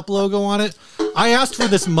Music Shop logo on it. I asked for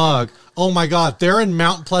this mug. Oh my God, they're in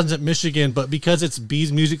Mount Pleasant, Michigan, but because it's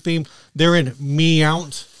Bees Music themed, they're in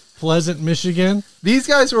Mount Pleasant, Michigan. These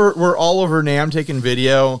guys were all over NAMM taking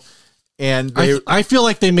video, and I feel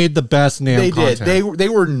like they made the best NAMM content. They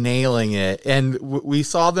were nailing it, and we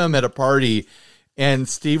saw them at a party. And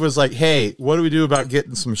Steve was like, hey, what do we do about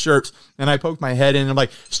getting some shirts? And I poked my head in and I'm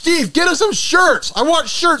like, Steve, get us some shirts. I want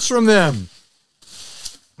shirts from them.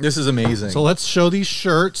 This is amazing. So let's show these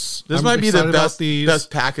shirts. This might be the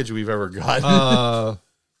best package we've ever gotten.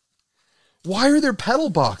 Why are there pedal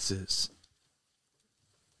boxes?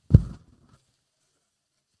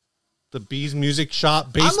 The Bees Music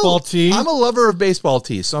Shop baseball tee. I'm a lover of baseball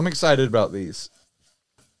tees, so I'm excited about these.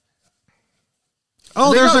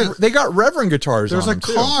 Oh, they got Reverend guitars. There's on a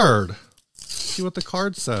them card. Too. See what the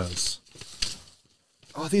card says.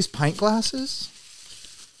 Oh, these pint glasses?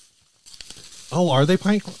 Oh, are they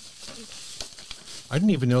pint? I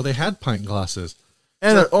didn't even know they had pint glasses.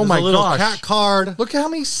 And oh my gosh, cat card. Look how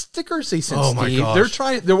many stickers they sent. Oh Steve. My gosh.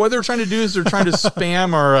 What they're trying to do is they're trying to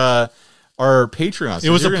spam our Patreon. So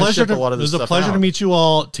it was a pleasure. To meet you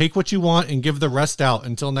all. Take what you want and give the rest out.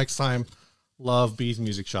 Until next time. Love Bees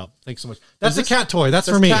Music Shop. Thanks so much. That's a cat toy. That's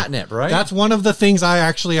for me. Catnip, right? That's one of the things I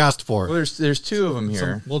actually asked for. Well, there's two of them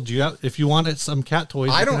here. Well, do you if you wanted some cat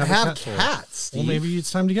toys? I don't have cats. Steve. Well, maybe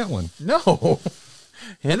it's time to get one. No,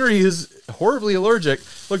 Henry is horribly allergic.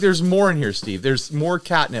 Look, there's more in here, Steve. There's more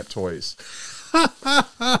catnip toys.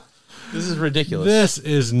 This is ridiculous. This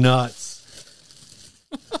is nuts.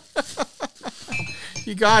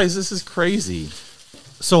 You guys, this is crazy.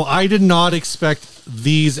 So I did not expect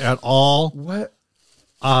these at all. What?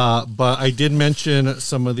 But I did mention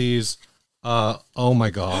some of these. Oh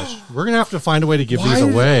my gosh. We're going to have to find a way to give these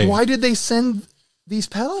away. Why did they send these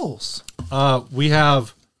pedals? We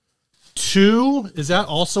have 2. Is that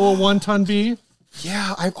also a 1-ton bee?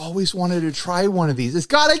 Yeah, I've always wanted to try one of these. It's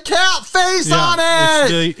got a cat face on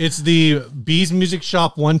it. It's the Bees Music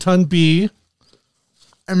Shop 1-ton bee.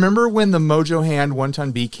 I remember when the Mojo Hand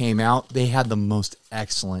 1-ton bee came out, they had the most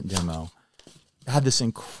excellent demo. It had this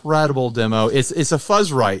incredible demo. It's a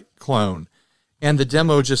Fuzzrite clone. And the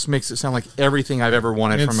demo just makes it sound like everything I've ever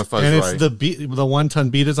wanted from a Fuzzrite. And it's the 1-ton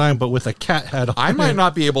bee design, but with a cat head on I might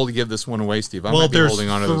not be able to give this one away, Steve. I might be holding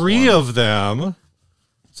on to this one. There's 3 of them.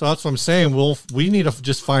 So that's what I'm saying. We need to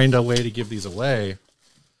just find a way to give these away.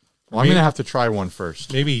 Well, I'm going to have to try one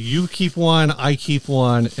first. Maybe you keep one, I keep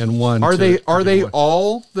one, and one. Are they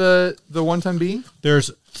all the 1-ton bee? There's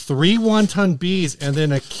 3 1-ton bees and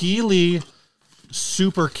then a Keeley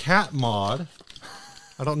Super Cat mod.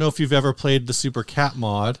 I don't know if you've ever played the Super Cat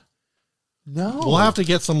mod. No. We'll have to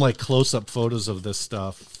get some like close-up photos of this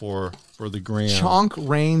stuff for the gram. Chonk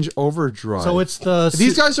Range Overdrive. So it's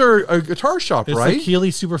these guys are a guitar shop, right? It's the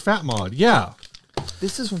Keeley Super Fat mod. Yeah.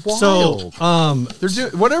 This is wild. So, they're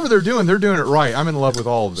whatever they're doing it right. I'm in love with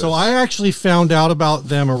all of this. So I actually found out about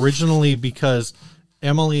them originally because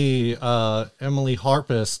Emily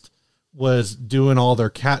Harpist was doing a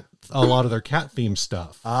lot of their cat theme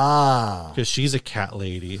stuff. Because she's a cat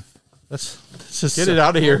lady. Let's just get it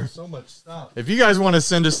out of here. So much stuff. If you guys want to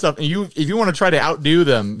send us stuff, and if you want to try to outdo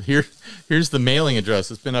them, here's the mailing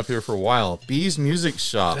address. It's been up here for a while. Bees Music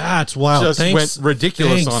Shop. That's wild. Just went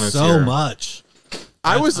ridiculous on us so much.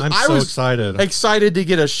 I'm so excited. Excited to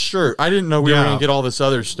get a shirt. I didn't know we were going to get all this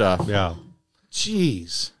other stuff. Yeah.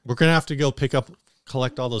 Jeez. We're going to have to go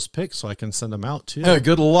collect all those pics so I can send them out too. Yeah,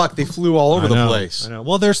 good luck. They flew all over the place. I know.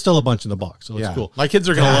 Well, there's still a bunch in the box, so it's cool. My kids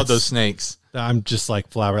are going to love those snakes. I'm just like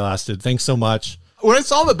flabbergasted. Thanks so much. When I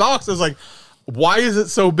saw the box, I was like, why is it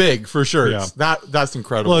so big for shirts? Yeah. That's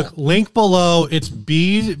incredible. Look, link below. It's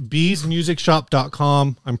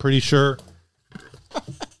beesmusicshop.com. I'm pretty sure.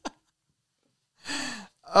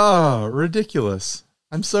 Oh, ridiculous.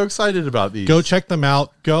 I'm so excited about these. Go check them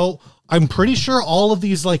out. I'm pretty sure all of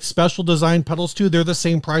these like special design pedals too, they're the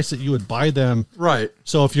same price that you would buy them. Right.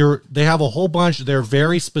 So they have a whole bunch, they're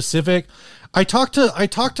very specific. I talked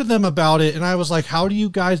to them about it and I was like, how do you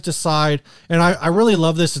guys decide? And I really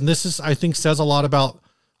love this. And this is, I think, says a lot about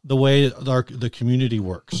the community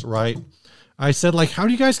works, right? I said, like, how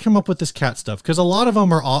do you guys come up with this cat stuff? Because a lot of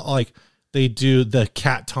them are all, like, they do the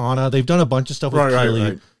Cat-Tana. They've done a bunch of stuff with Keely.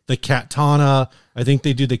 Right. The Cat-Tana. I think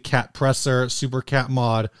they do the Cat Presser, Super Cat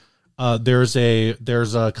Mod. There's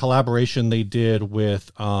a collaboration they did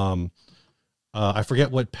with I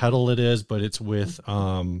forget what pedal it is, but it's with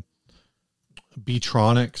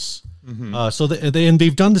Beatronics. Mm-hmm. So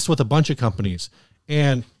they've done this with a bunch of companies,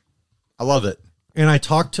 and I love it. And I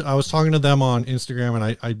was talking to them on Instagram,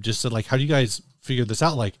 and I just said, like, how do you guys figure this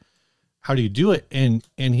out? Like, how do you do it? And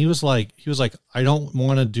he was like, I don't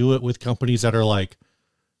want to do it with companies that are like,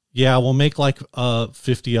 yeah, we'll make like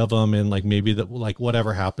 50 of them, and like maybe that, like,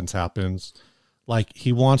 whatever happens. Like,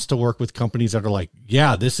 he wants to work with companies that are like,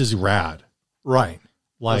 yeah, this is rad. Right.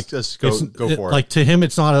 Like, let's just go for it. Like, to him,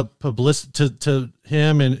 it's not a publicity, to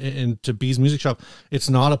him and to B's Music Shop, it's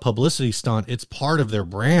not a publicity stunt. It's part of their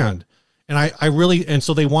brand. And I really, and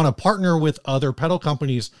so they want to partner with other pedal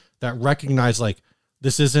companies that recognize, like,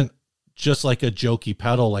 this isn't just like a jokey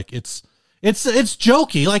pedal. Like, it's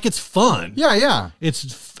jokey. Like, it's fun. Yeah. It's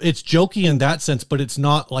jokey in that sense, but it's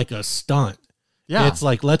not like a stunt. Yeah. It's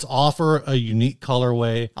like, let's offer a unique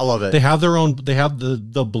colorway. I love it. They have their own, they have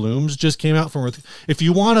the blooms just came out from, if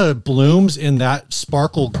you want a blooms in that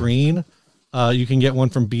sparkle green, you can get one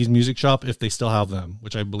from B's Music Shop if they still have them,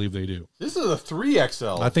 which I believe they do. This is a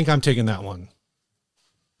 3XL. I think I'm taking that one.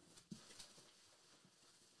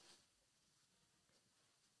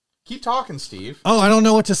 Keep talking, Steve. Oh, I don't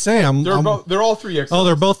know what to say. They're all 3XLs. Oh,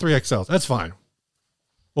 they're both 3XLs. That's fine.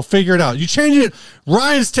 We'll figure it out. You change it.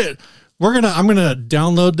 Ryan's I'm gonna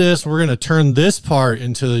download this. We're gonna turn this part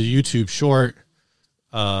into the YouTube short.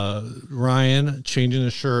 Ryan changing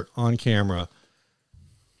his shirt on camera.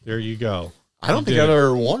 There you go. I don't think I've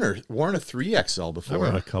ever worn a 3XL before.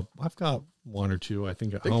 I've got one or two, I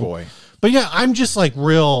think, at Big home. Boy. But yeah, I'm just like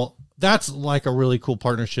that's like a really cool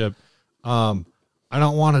partnership. I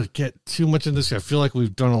don't want to get too much in this. I feel like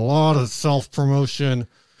we've done a lot of self-promotion.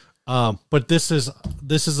 But this is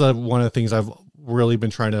one of the things I've really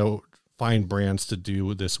been trying to find brands to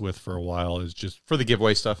do this with for a while, is just for the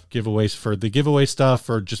giveaway stuff,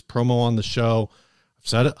 or just promo on the show. I've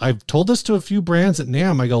said it. I've told this to a few brands at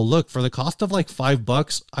NAMM. I go, look, for the cost of like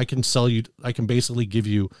 $5, I can basically give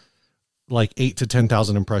you like 8 to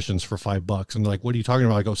 10,000 impressions for $5. And they're like, what are you talking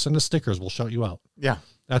about? I go, send us stickers. We'll shout you out. Yeah.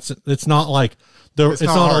 It's not like it's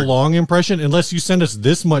not a long impression unless you send us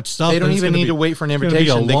this much stuff. They don't even need to wait for an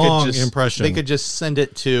invitation. They could impression. They could just send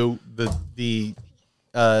it to the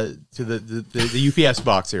UPS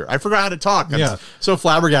box here. I forgot how to talk. I'm so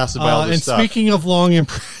flabbergasted by all this stuff. And speaking of long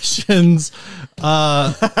impressions,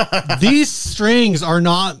 these strings are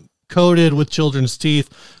not coated with children's teeth,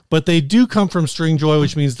 but they do come from String Joy,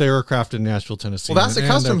 which means they were crafted in Nashville, Tennessee. Well, that's a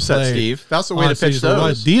custom set, Steve. That's the way to pitch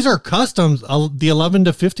those. These are customs. The 11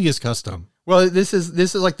 to 50 is custom. Well, this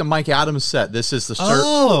is like the Mike Adams set. This is the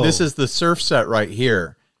surf. This is the surf set right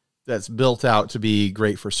here. That's built out to be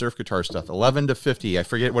great for surf guitar stuff. 11 to 50. I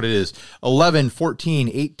forget what it is. 11, 14,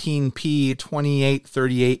 18P, 28,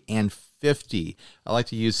 38, and 50. I like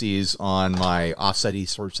to use these on my offsetty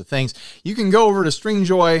sorts of things. You can go over to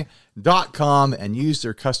stringjoy.com and use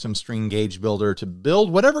their custom string gauge builder to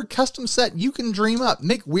build whatever custom set you can dream up.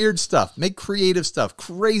 Make weird stuff, make creative stuff,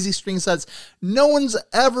 crazy string sets no one's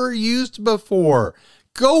ever used before.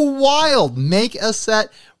 Go wild. Make a set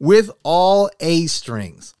with all A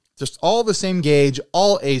strings. Just all the same gauge,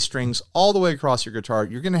 all A strings, all the way across your guitar.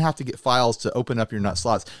 You're going to have to get files to open up your nut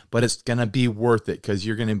slots, but it's going to be worth it because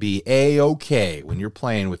you're going to be A-okay when you're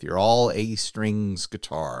playing with your all A strings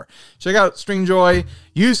guitar. Check out Stringjoy.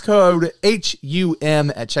 Use code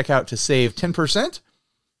HUM at checkout to save 10%.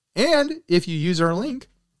 And if you use our link,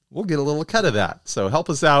 we'll get a little cut of that. So help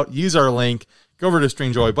us out. Use our link. Go over to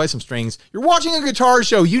Stringjoy. Buy some strings. You're watching a guitar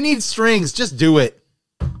show. You need strings. Just do it.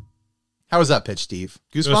 How was that pitch, Steve?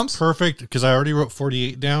 Goosebumps? It was perfect because I already wrote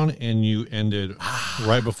 48 down and you ended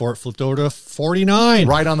right before it flipped over to 49.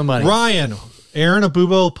 Right on the money. Ryan, Aaron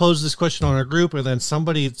Abubo posed this question on our group, and then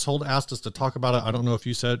somebody asked us to talk about it. I don't know if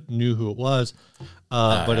you knew who it was,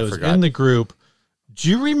 but it was in the group. Do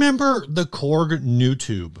you remember the KORG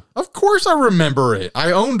nuTube? Of course I remember it.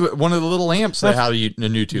 I owned one of the little amps that had a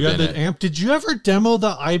nuTube you had in the it. Amp. Did you ever demo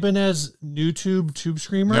the Ibanez nuTube tube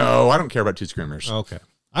screamer? No, I don't care about tube screamers. Okay.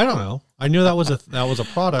 I don't know. I knew that was a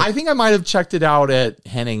product. I think I might have checked it out at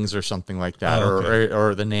Henning's or something like that,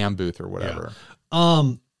 or the NAMM booth or whatever.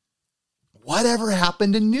 Yeah. Whatever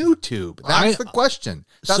happened to nuTube? That's the question.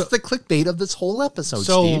 That's the clickbait of this whole episode,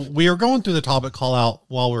 Steve. So we were going through the topic call out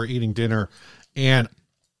while we were eating dinner, and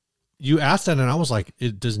you asked that, and I was like,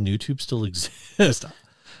 does nuTube still exist?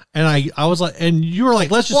 And I was like, and you were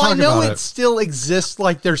like, let's just talk about it. I know it still exists.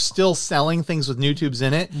 Like they're still selling things with nuTubes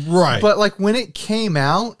in it. Right. But like when it came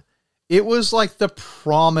out, it was like the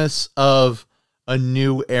promise of a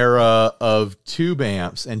new era of tube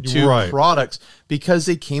amps and tube products, because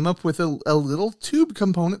they came up with a little tube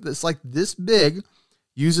component that's like this big,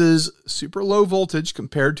 uses super low voltage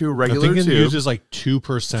compared to a regular tube. It uses like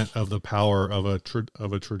 2% of the power of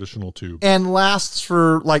a traditional tube, and lasts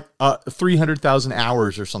for like 300,000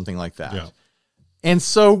 hours or something like that. Yeah. And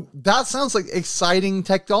so that sounds like exciting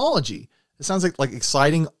technology. It sounds like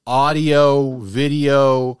exciting audio,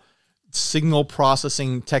 video, signal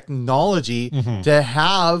processing technology to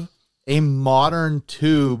have a modern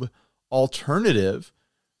tube alternative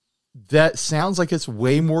that sounds like it's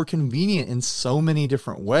way more convenient in so many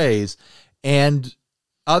different ways. And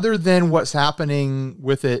other than what's happening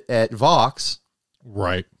with it at Vox,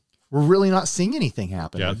 right, we're really not seeing anything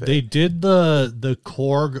happen. Yeah, with they it. did the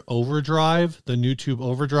KORG overdrive, the nuTube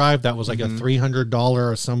overdrive. That was like a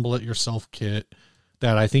 $300 assemble it yourself kit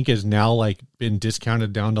that I think is now like been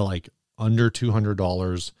discounted down to like under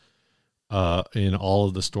 $200 in all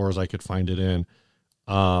of the stores I could find it in.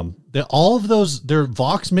 All of those, their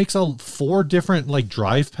Vox makes 4 different like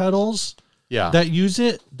drive pedals that use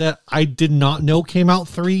it that I did not know came out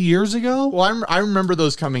 3 years ago. Well, I remember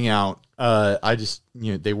those coming out. I just,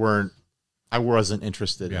 I wasn't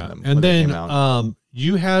interested in them. And then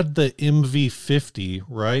you had the MV50,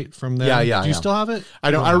 right? From there. Yeah. Do you still have it?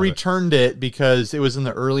 I returned it because it was in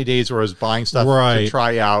the early days where I was buying stuff to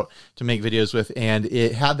try out to make videos with. And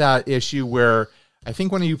it had that issue where I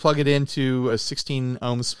think when you plug it into a 16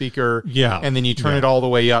 ohm speaker, and then you turn it all the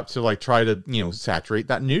way up to like try to, saturate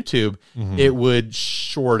that nuTube, it would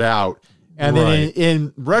short out. And then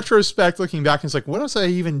in retrospect, looking back, it's like, what was I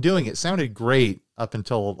even doing? It sounded great up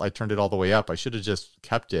until I turned it all the way up. I should have just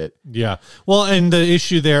kept it. Yeah. Well, and the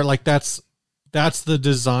issue there, like that's the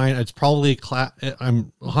design. It's probably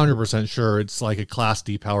I'm 100% sure it's like a Class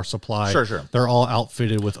D power supply. Sure. They're all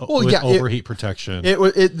outfitted with overheat protection.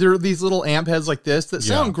 There are these little amp heads like this that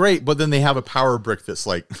sound great, but then they have a power brick that's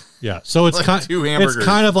like, so it's like it's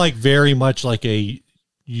kind of like very much like a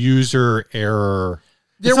user error.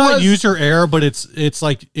 It's not user error, but it's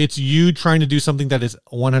like it's you trying to do something that is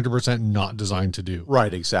 100% not designed to do.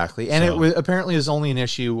 Right, exactly. And it apparently is only an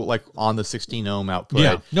issue like on the 16 ohm output.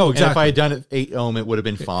 Yeah, no, exactly. And if I had done it 8 ohm, it would have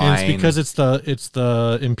been fine. And it's because it's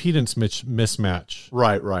the impedance mismatch.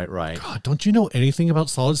 Right. God, don't you know anything about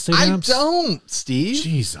solid state amps? I don't, Steve.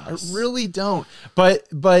 Jesus, I really don't. But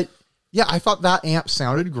yeah, I thought that amp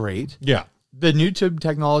sounded great. Yeah, the nuTube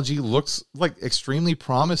technology looks like extremely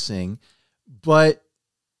promising, but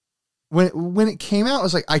when it came out, I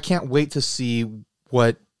was like, I can't wait to see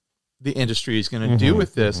what the industry is going to do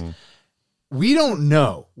with this. We don't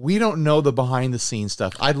know. We don't know the behind the scenes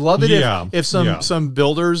stuff. I'd love it if some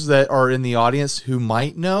builders that are in the audience who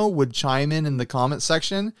might know would chime in the comment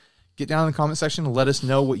section. Get down in the comment section and let us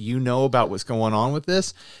know what you know about what's going on with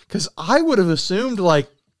this. Because I would have assumed like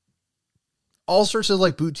all sorts of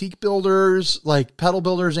like boutique builders, like pedal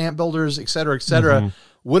builders, amp builders, et cetera,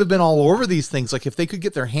 would have been all over these things. Like if they could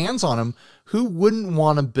get their hands on them, who wouldn't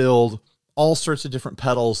want to build all sorts of different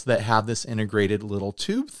pedals that have this integrated little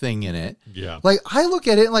tube thing in it? Yeah. Like I look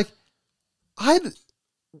at it like I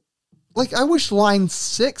wish Line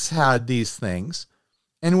 6 had these things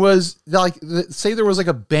and was like, say there was like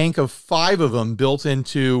a bank of 5 of them built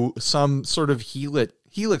into some sort of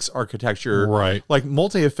helix architecture, right? Like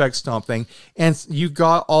multi-effect stomp thing. And you've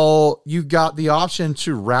got the option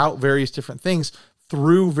to route various different things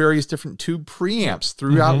through various different tube preamps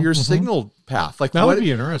throughout your signal path. Like that would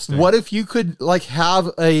be interesting. What if you could like have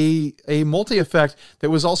a multi-effect that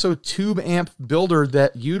was also tube amp builder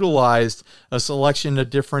that utilized a selection of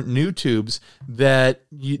different nuTubes that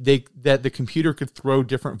that the computer could throw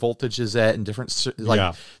different voltages at and different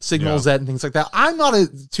signals at and things like that. I'm not a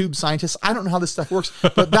tube scientist. I don't know how this stuff works,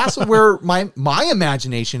 but that's where my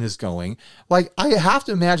imagination is going. Like I have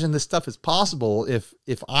to imagine this stuff is possible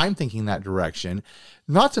if I'm thinking that direction.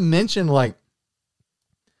 Not to mention like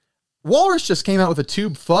Walrus just came out with a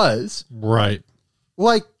tube fuzz. Right.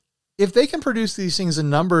 Like, if they can produce these things in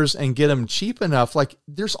numbers and get them cheap enough, like,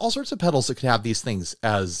 there's all sorts of pedals that could have these things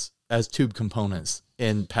as tube components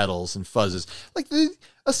in pedals and fuzzes. Like,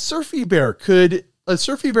 a Surfy Bear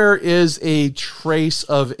is a trace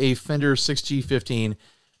of a Fender 6G15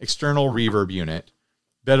 external reverb unit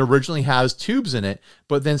that originally has tubes in it,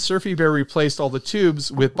 but then Surfy Bear replaced all the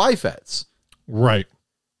tubes with bifets. Right.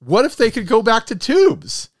 What if they could go back to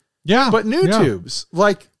tubes? Yeah. But nuTubes,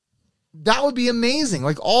 like that would be amazing.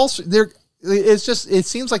 Like It's just, it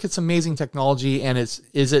seems like it's amazing technology, and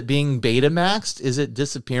is it being beta maxed? Is it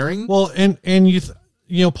disappearing? Well, and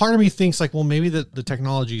you know, part of me thinks like, well, maybe the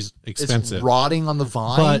technology's expensive. It's rotting on the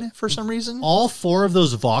vine for some reason. All 4 of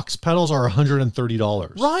those Vox pedals are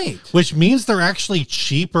 $130. Right. Which means they're actually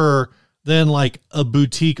cheaper than like a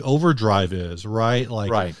boutique overdrive is, right?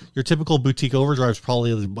 Like your typical boutique overdrive is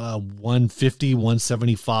probably 150,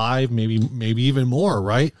 175, maybe even more,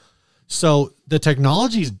 right? So the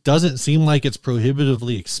technology doesn't seem like it's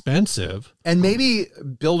prohibitively expensive. And maybe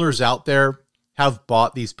builders out there have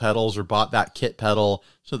bought these pedals or bought that kit pedal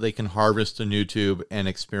so they can harvest a nuTube and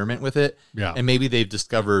experiment with it. Yeah. And maybe they've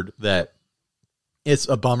discovered that it's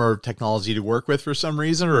a bummer technology to work with for some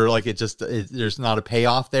reason, or like there's not a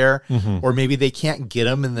payoff there, or maybe they can't get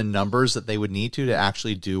them in the numbers that they would need to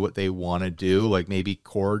actually do what they want to do. Like maybe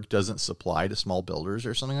KORG doesn't supply to small builders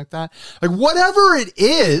or something like that. Like whatever it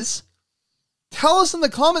is, tell us in the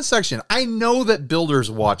comment section. I know that builders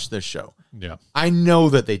watch this show. Yeah. I know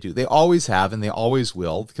that they do. They always have, and they always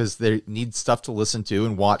will, because they need stuff to listen to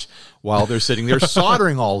and watch while they're sitting there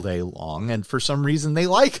soldering all day long. And for some reason, they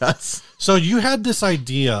like us. So you had this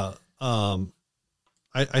idea. I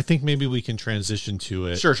think maybe we can transition to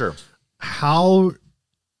it. Sure. How,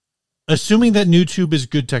 assuming that nuTube is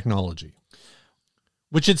good technology,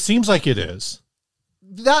 which it seems like it is.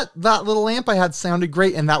 That little amp I had sounded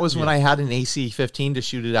great, and that was when I had an AC-15 to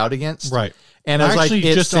shoot it out against. Right. And I was like,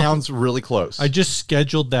 it sounds really close. I just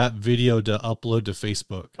scheduled that video to upload to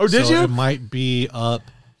Facebook. Oh, did you? It might be up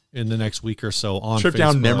in the next week or so on Trip Facebook.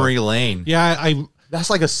 down memory lane. Yeah,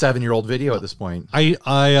 that's like a 7-year-old video at this point. I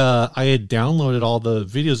had downloaded all the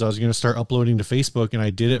videos I was going to start uploading to Facebook, and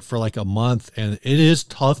I did it for like a month, and it is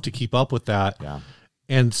tough to keep up with that. Yeah.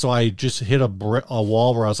 And so I just hit a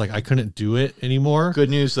wall where I was like, I couldn't do it anymore. Good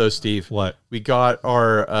news though, Steve. What? We got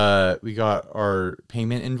our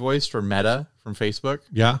payment invoice for Meta from Facebook.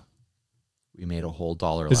 Yeah. We made a whole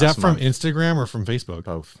 $1. Is that from Instagram or from Facebook?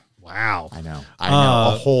 Both. Wow. I know.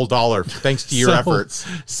 A whole $1 thanks to your efforts.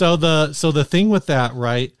 So the thing with that,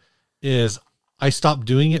 right, is I stopped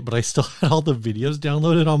doing it, but I still had all the videos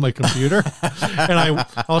downloaded on my computer. And I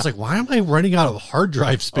was like, why am I running out of hard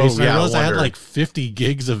drive space? I realized I had like 50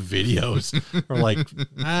 gigs of videos, or like,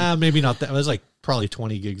 maybe not that. It was like probably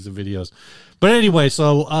 20 gigs of videos. But anyway,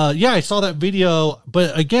 so I saw that video.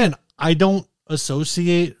 But again, I don't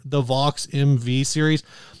associate the Vox MV series.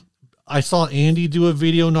 I saw Andy do a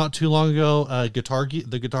video not too long ago, the Guitar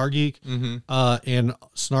Geek, and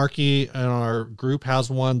Snarky in our group has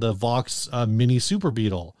one, the Vox Mini Super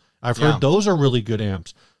Beetle. I've heard those are really good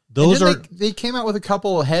amps. They came out with a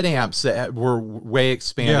couple of head amps that were way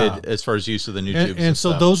expanded as far as use of the nuTubes. And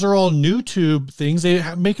so those are all nuTube things. They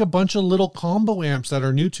make a bunch of little combo amps that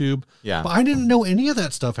are nuTube. Yeah. But I didn't know any of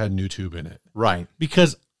that stuff had nuTube in it. Right.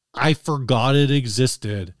 Because I forgot it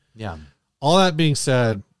existed. Yeah. All that being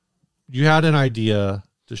said, you had an idea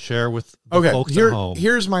to share with the folks at home.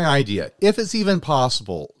 Here's my idea. If it's even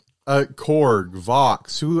possible, KORG,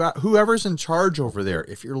 Vox, whoever's in charge over there,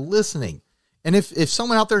 if you're listening, and if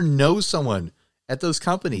someone out there knows someone at those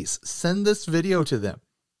companies, send this video to them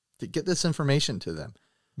to get this information to them.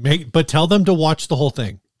 But tell them to watch the whole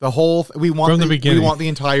thing. We want from the beginning. We want the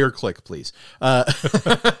entire click, please. No,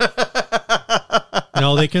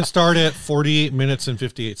 they can start at 48 minutes and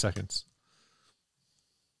 58 seconds.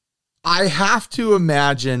 I have to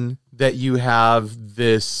imagine that you have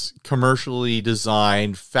this commercially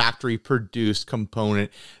designed, factory produced component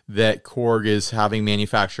that KORG is having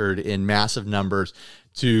manufactured in massive numbers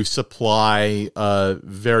to supply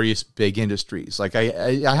various big industries. Like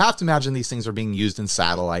I have to imagine these things are being used in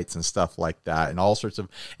satellites and stuff like that, and all sorts of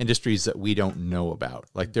industries that we don't know about.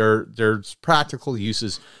 Like there's practical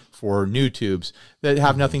uses for nuTubes that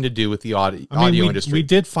have nothing to do with the audio industry. We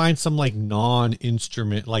did find some like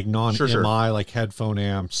non-instrument, like non-MI, like headphone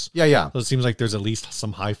amps. Yeah. So it seems like there's at least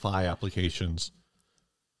some hi-fi applications.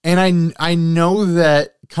 And I know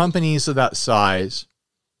that companies of that size,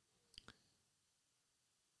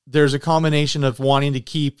 there's a combination of wanting to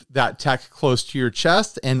keep that tech close to your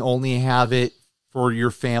chest and only have it for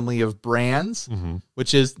your family of brands,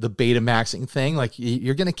 which is the beta maxing thing. Like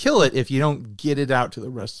you're going to kill it if you don't get it out to the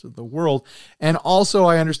rest of the world. And also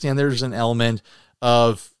I understand there's an element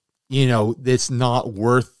of, it's not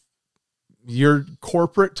worth your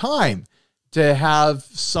corporate time to have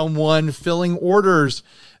someone filling orders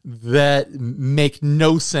that make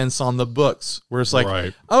no sense on the books, where it's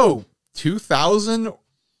like, 2,000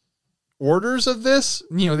 orders of this,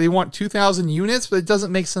 they want 2,000 units, but it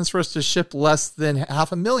doesn't make sense for us to ship less than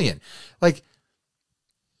 500,000. Like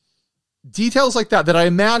details like that I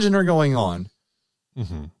imagine are going on.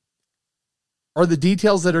 are the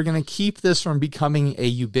details that are going to keep this from becoming a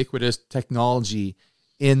ubiquitous technology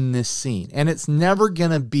in this scene. And it's never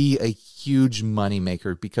going to be a huge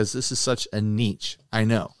moneymaker because this is such a niche. I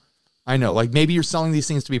know. Like maybe you're selling these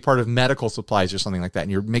things to be part of medical supplies or something like that,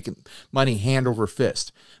 and you're making money hand over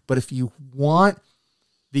fist. But if you want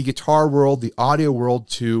the guitar world, the audio world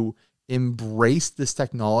to embrace this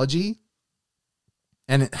technology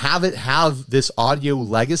and have it have this audio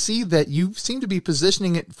legacy that you seem to be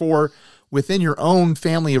positioning it for within your own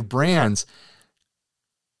family of brands,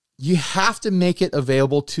 you have to make it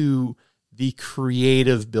available to the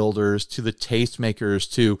creative builders, to the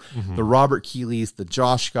tastemakers, to the Robert Keeleys, the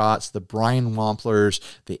Josh Scotts, the Brian Wamplers,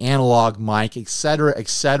 the Analog Mike, et cetera, et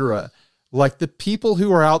cetera. Like the people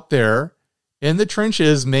who are out there in the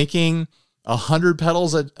trenches making 100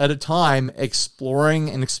 pedals at a time, exploring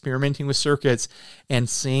and experimenting with circuits and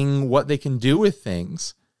seeing what they can do with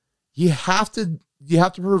things. You have to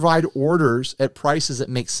provide orders at prices that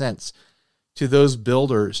make sense to those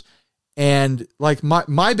builders. And like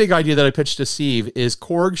my big idea that I pitched to Steve is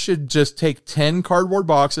KORG should just take 10 cardboard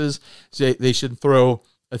boxes. They should throw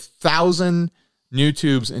 1,000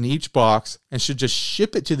 nuTubes in each box and should just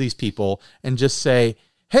ship it to these people and just say,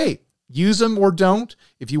 hey, use them or don't.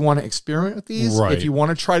 If you want to experiment with these, if you want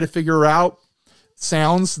to try to figure out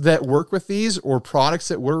sounds that work with these or products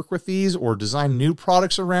that work with these or design new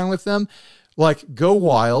products around with them, like go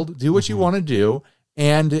wild, do what you want to do.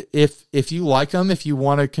 And if you like them, if you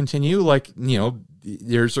want to continue, like, you know,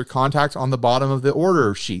 there's their contact on the bottom of the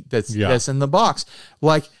order sheet that's in the box.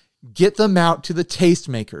 Like, get them out to the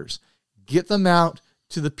tastemakers, get them out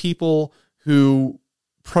to the people who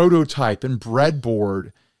prototype and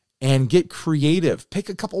breadboard and get creative. Pick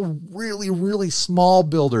a couple really, really small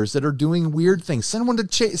builders that are doing weird things. Send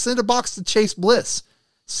a box to Chase Bliss.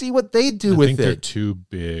 See what they do with it. I think they're too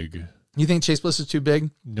big. You think Chase Bliss is too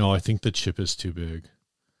big? No, I think the chip is too big.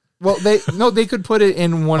 Well, they could put it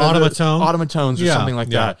in one of the Automatones or something like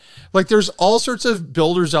that. Like there's all sorts of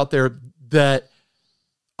builders out there that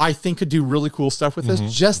I think could do really cool stuff with this.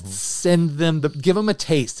 Just send them, give them a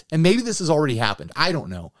taste. And maybe this has already happened. I don't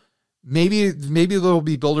know. Maybe there'll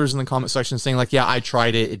be builders in the comment section saying like, yeah, I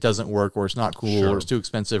tried it. It doesn't work, or it's not cool, or it's too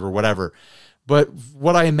expensive, or whatever. But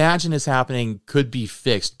what I imagine is happening could be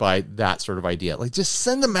fixed by that sort of idea. Like just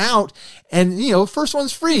send them out and, you know, first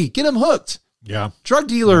one's free. Get them hooked. Yeah. Drug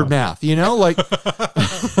dealer math, you know, like.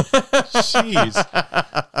 Jeez.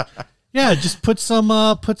 Yeah, just put some,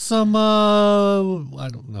 I don't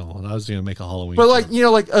know. I was going to make a Halloween. But like, you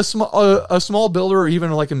know, like a small builder or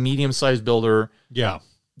even like a medium-sized builder. Yeah.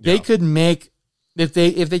 They could make, if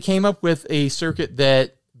they came up with a circuit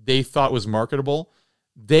that they thought was marketable,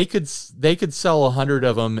 they could sell 100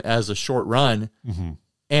 of them as a short run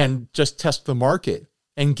and just test the market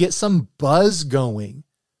and get some buzz going.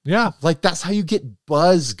 Yeah. Like that's how you get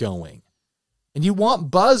buzz going. And you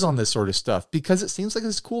want buzz on this sort of stuff because it seems like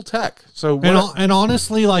it's cool tech. So and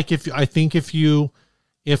honestly, like if the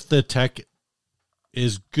tech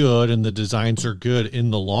is good and the designs are good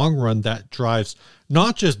in the long run, that drives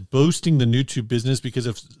not just boosting the nuTube business, because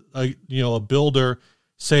if a builder,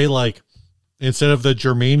 say like, instead of the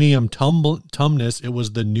germanium tumness, it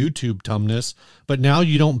was the nuTube tumness, but now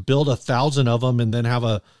you don't build 1,000 of them and then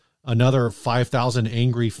have another 5,000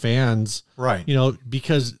 angry fans, right? You know,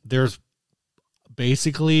 because there's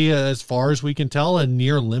basically, as far as we can tell, a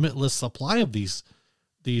near limitless supply of these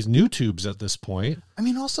nuTubes at this point. I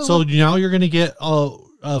mean, also, so now you're going to get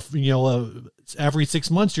every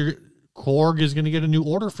 6 months, KORG is going to get a new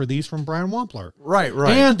order for these from Brian Wampler. Right.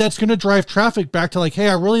 And that's going to drive traffic back to like, hey,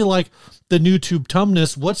 I really like the nuTube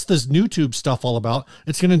tumness. What's this nuTube stuff all about?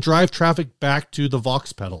 It's going to drive traffic back to the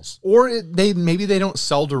Vox pedals. Or maybe they don't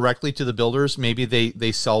sell directly to the builders. Maybe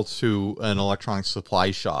they sell to an electronic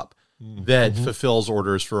supply shop that fulfills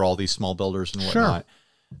orders for all these small builders and whatnot.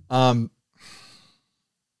 Sure. I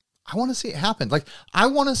want to see it happen. Like, I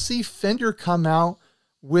want to see Fender come out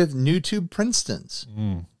with nuTube Princetons.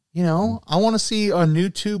 You know, I want to see a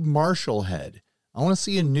nuTube Marshall head. I want to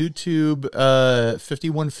see a nuTube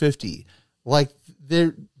 5150. Like,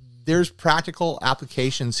 there's practical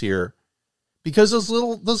applications here, because those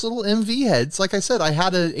little MV heads, like I said, I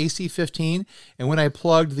had an AC15, and when I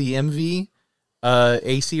plugged the MV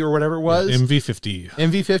AC or whatever it was,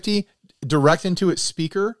 MV50 direct into its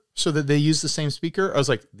speaker, so that they use the same speaker, I was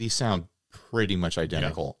like, these sound pretty much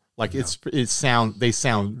identical. Like they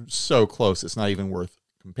sound so close, it's not even worth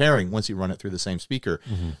comparing once you run it through the same speaker.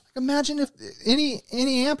 Like, imagine if any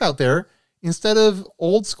amp out there, instead of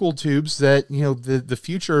old school tubes that, you know, the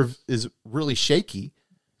future is really shaky.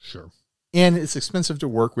 Sure. And it's expensive to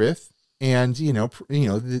work with, and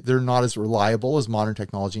they're not as reliable as modern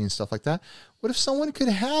technology and stuff like that. What if someone could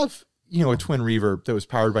have a twin reverb that was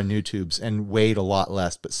powered by nuTubes and weighed a lot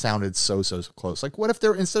less but sounded so close? Like, what if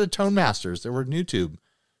there, instead of Tone Masters, there were nuTube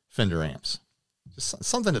Fender amps? Just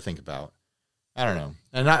something to think about. I don't know.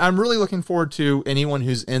 And I'm really looking forward to anyone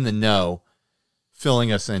who's in the know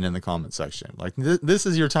filling us in the comment section. Like, this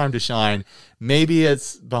is your time to shine. Maybe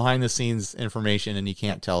it's behind the scenes information and you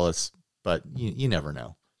can't tell us, but you never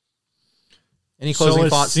know. Any closing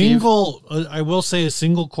thoughts, Steve? I will say a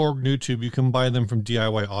single KORG nuTube, you can buy them from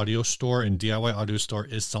DIY Audio Store, and DIY Audio Store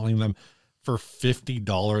is selling them for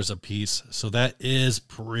 $50 a piece. So that is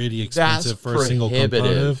pretty expensive for a single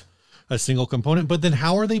component. But then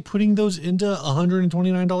how are they putting those into a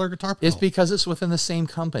 $129 guitar pedal? It's because it's within the same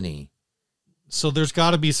company. So there's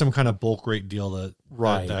got to be some kind of bulk rate deal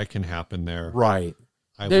that can happen there. Right.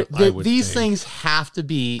 I would these things have to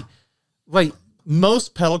be, like,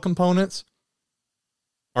 most pedal components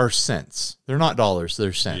are cents. They're not dollars,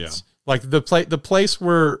 they're cents. Yeah. Like the place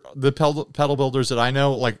where the pedal builders that I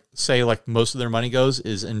know, like, say, like, most of their money goes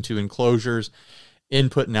is into enclosures,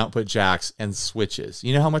 input and output jacks, and switches.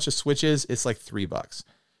 You know how much a switch is? It's like $3.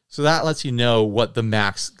 So that lets you know what the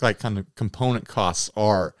max, like, kind of component costs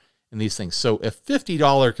are in these things. So a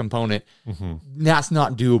 $50 component, that's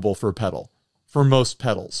not doable for a pedal, for most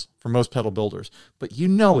pedals, for most pedal builders. But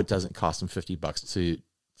it doesn't cost them $50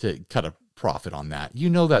 to cut a profit on that.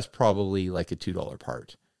 That's probably like a $2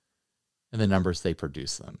 part and the numbers they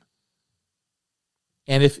produce them.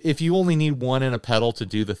 And if you only need one in a pedal to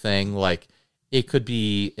do the thing, like, it could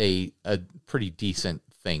be a pretty decent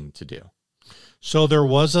thing to do. So there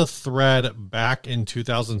was a thread back in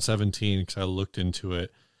 2017, because I looked into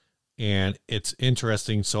it, and it's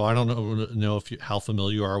interesting. So I don't know how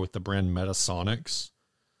familiar you are with the brand Metasonics.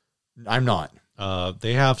 I'm not.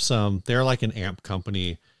 They're like an amp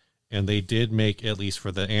company, and they did make, at least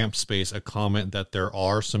for the amp space, a comment that there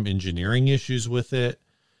are some engineering issues with it.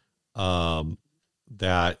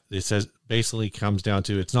 That it says basically comes down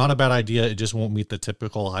to, it's not a bad idea, it just won't meet the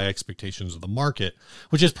typical high expectations of the market,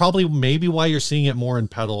 which is probably maybe why you're seeing it more in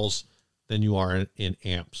pedals than you are in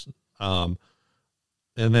amps. And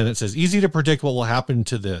then it says, easy to predict what will happen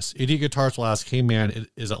to this. Idiot guitarists will ask, hey man,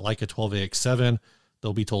 is it like a 12AX7?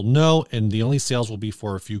 They'll be told no, and the only sales will be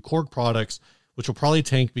for a few KORG products, which will probably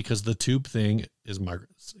tank because the tube thing is,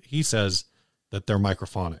 he says that they're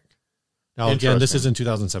microphonic. Now, again, this is in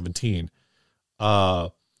 2017.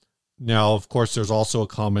 Now, of course, there's also a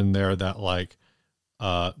comment there that, like,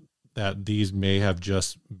 that these may have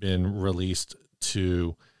just been released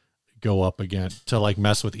to go up again, to, like,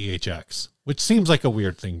 mess with EHX, which seems like a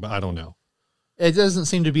weird thing, but I don't know. It doesn't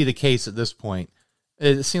seem to be the case at this point.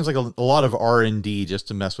 It seems like a lot of R&D just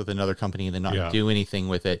to mess with another company and then not do anything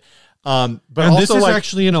with it. But and also, this is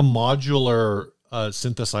actually in a modular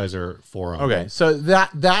synthesizer forum. Okay, so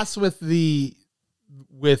that's with the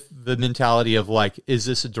mentality of, like, is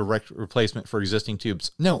this a direct replacement for existing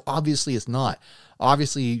tubes? No, obviously it's not.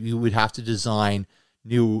 Obviously, you would have to design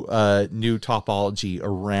new topology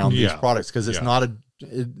around these products, because it's not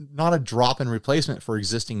a drop-in replacement for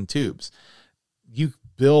existing tubes. You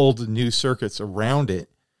build new circuits around it.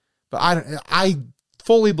 But I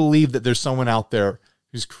fully believe that there's someone out there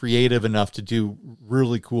who's creative enough to do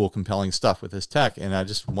really cool, compelling stuff with this tech, and I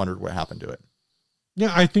just wondered what happened to it.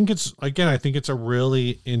 Yeah, I think it's a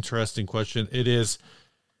really interesting question. It's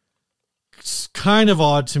kind of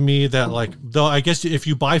odd to me that, like, though I guess if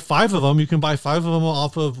you buy 5 of them, you can buy 5 of them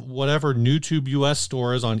off of whatever nuTube US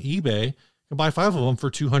store is on eBay. You can buy 5 of them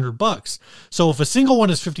for $200. So if a single one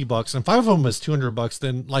is $50 and 5 of them is $200,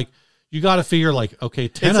 then, like, you got to figure, like, okay,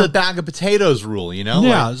 10 it's a bag of potatoes rule, you know?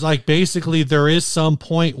 Yeah, it's like basically there is some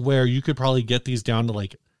point where you could probably get these down to,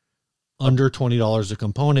 like, under $20 a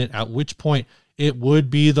component, at which point it would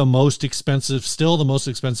be the most expensive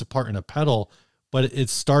part in a pedal, but it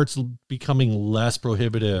starts becoming less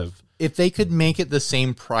prohibitive. If they could make it the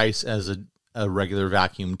same price as a regular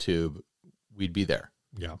vacuum tube, we'd be there.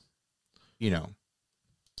 Yeah.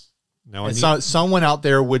 Now, someone out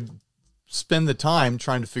there would spend the time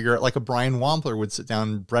trying to figure out, like a Brian Wampler would sit down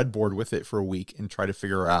and breadboard with it for a week and try to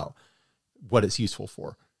figure out what it's useful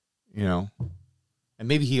for, and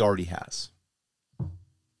maybe he already has.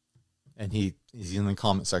 And he's in the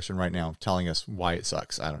comment section right now telling us why it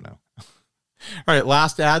sucks. I don't know. All right,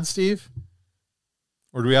 last ad, Steve?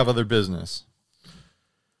 Or do we have other business?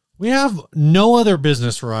 We have no other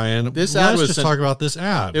business, Ryan. Let's just talk about this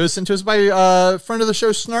ad. It was sent to us by a friend of the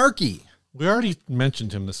show, Snarky. We already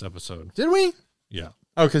mentioned him this episode. Did we? Yeah.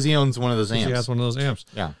 Oh, because he owns one of those amps. He has one of those amps.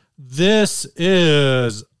 Yeah. This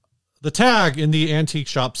is The tag in the antique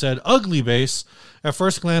shop said ugly base. At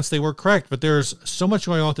first glance, they were correct, but there's so much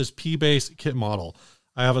going on with this P-base kit model.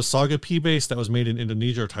 I have a Saga P-base that was made in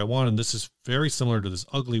Indonesia or Taiwan, and this is very similar to this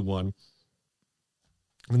ugly one.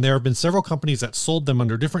 And there have been several companies that sold them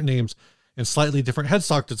under different names and slightly different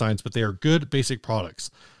headstock designs, but they are good basic products.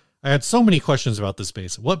 I had so many questions about this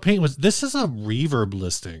base. What paint was, this is a Reverb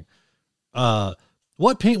listing.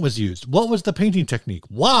 What paint was used? What was the painting technique?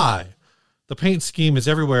 Why? The paint scheme is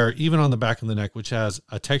everywhere, even on the back of the neck, which has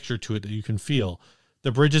a texture to it that you can feel.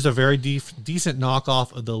 The bridge is a very decent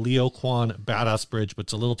knockoff of the Leo Kwan Badass bridge, but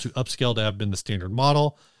it's a little too upscale to have been the standard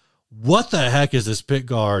model. What the heck is this pick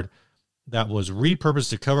guard that was repurposed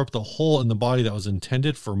to cover up the hole in the body that was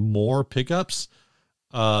intended for more pickups?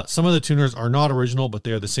 Some of the tuners are not original, but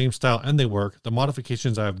they are the same style and they work. The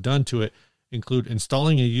modifications I have done to it include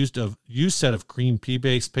installing a used set of cream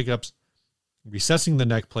P-base pickups, recessing the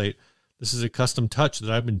neck plate. This is a custom touch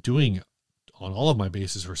that I've been doing on all of my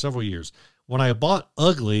bases for several years. When I bought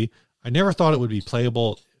Ugly, I never thought it would be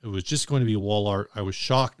playable. It was just going to be wall art. I was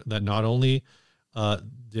shocked that not only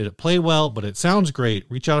did it play well, but it sounds great.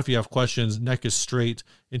 Reach out if you have questions. Neck is straight,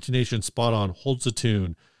 intonation spot on, holds the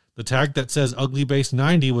tune. The tag that says Ugly Base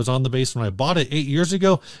 90 was on the base when I bought it 8 years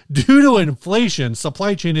ago. Due to inflation,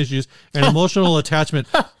 supply chain issues, and emotional attachment,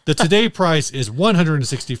 the today price is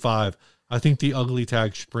 $165. I think the Ugly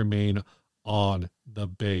tag should remain on the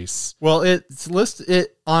base. Well, it's listed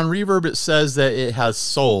on Reverb. It says that it has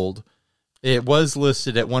sold. It was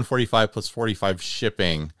listed at $145 plus $45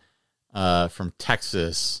 shipping from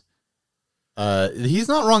Texas. He's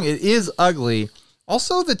not wrong. It is ugly.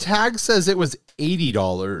 Also, the tag says it was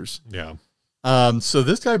 $80. Yeah. So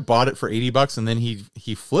this guy bought it for $80 and then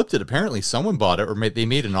he flipped it. Apparently someone bought it or they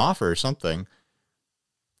made an offer or something.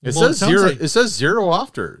 It says zero. Like, it says zero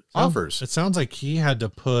offers. It sounds like he had to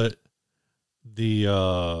put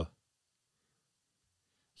the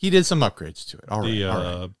he did some upgrades to it. All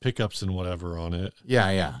right. Pickups and whatever on it.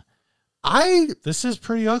 Yeah. This is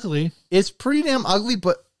pretty ugly. It's pretty damn ugly,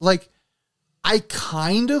 but like I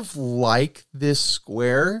kind of like this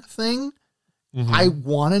square thing. Mm-hmm. I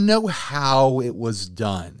want to know how it was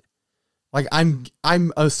done. Like I'm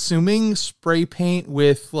assuming spray paint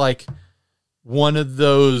with like one of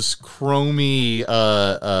those chromy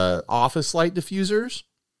office light diffusers.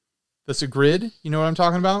 That's a grid. You know what I'm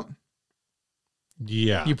talking about?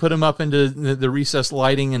 Yeah. You put them up into the recessed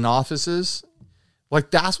lighting in offices.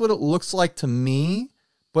 Like that's what it looks like to me,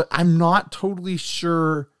 but I'm not totally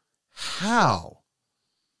sure how.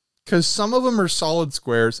 Because some of them are solid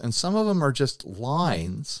squares and some of them are just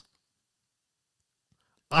lines.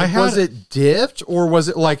 Was it dipped or was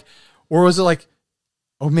it like,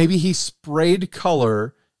 oh, maybe he sprayed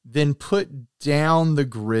color, then put down the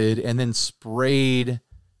grid and then sprayed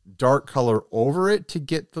dark color over it to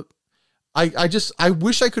get the, I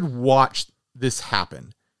wish I could watch this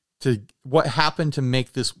happen, to what happened to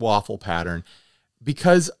make this waffle pattern,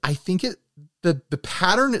 because I think the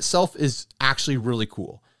pattern itself is actually really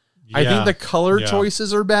cool. Yeah, I think the color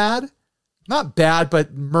choices are bad. Not bad,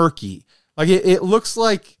 but murky. Like it looks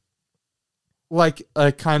like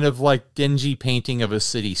a kind of like dingy painting of a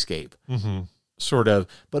cityscape, sort of.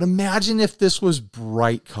 But imagine if this was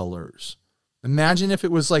bright colors. Imagine if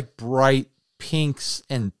it was like bright pinks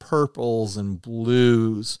and purples and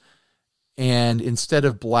blues, and instead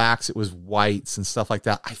of blacks, it was whites and stuff like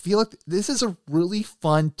that. I feel like this is a really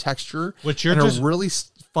fun texture and a really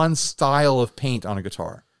fun style of paint on a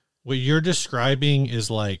guitar. What you're describing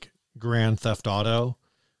is like Grand Theft Auto,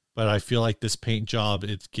 but I feel like this paint job,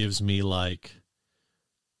 it gives me like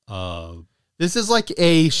this is like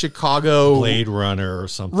a Chicago Blade Runner or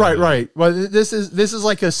something. Right. Well, this is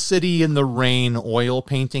like a City in the Rain oil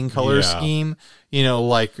painting color scheme. You know,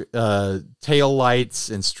 like tail lights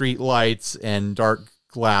and street lights and dark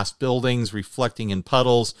glass buildings reflecting in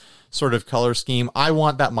puddles sort of color scheme. I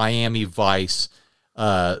want that Miami Vice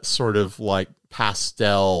sort of like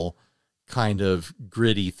pastel kind of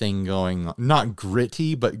gritty thing going on. Not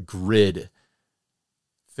gritty, but grid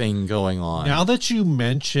thing going on. Now that you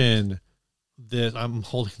mention that, I'm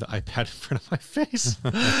holding the iPad in front of my face.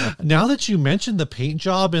 Now that you mentioned the paint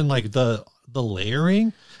job and like the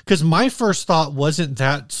layering, because my first thought wasn't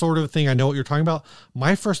that sort of thing. I know what you're talking about.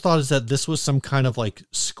 My first thought is that this was some kind of like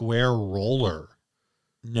square roller.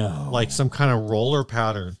 No. Like some kind of roller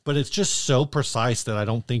pattern, but it's just so precise that I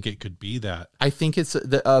don't think it could be that. I think it's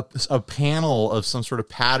a panel of some sort of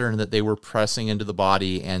pattern that they were pressing into the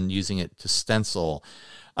body and using it to stencil.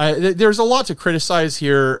 There's a lot to criticize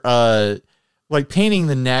here. Like painting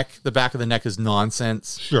the neck, the back of the neck is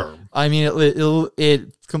nonsense. Sure. I mean,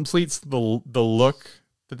 it completes the look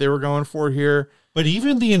that they were going for here. But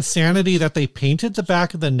even the insanity that they painted the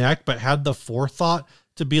back of the neck, but had the forethought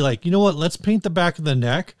to be like, you know what, let's paint the back of the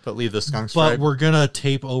neck, but leave the skunk stripe. But we're going to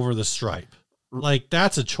tape over the stripe. Like,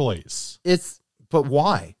 that's a choice. But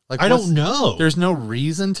why? Like, I don't know. There's no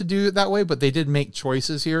reason to do it that way, but they did make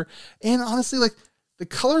choices here. And honestly, like, the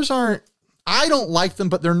colors aren't, I don't like them,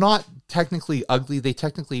 but they're not technically ugly. They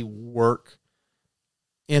technically work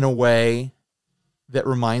in a way that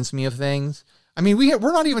reminds me of things. I mean,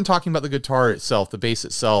 we're not even talking about the guitar itself, the bass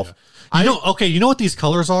itself. Yeah. You know what these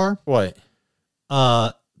colors are? What?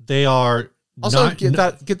 They are also get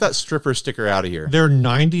that stripper sticker out of here. They're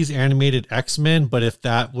 90s animated X-Men, but if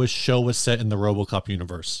that show was set in the RoboCop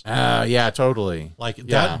universe. Yeah, totally. Like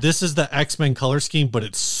that. This is the X-Men color scheme, but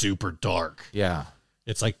it's super dark. Yeah.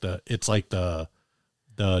 It's like the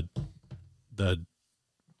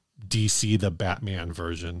DC, the Batman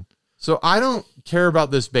version. So I don't care about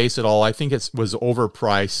this bass at all. I think it was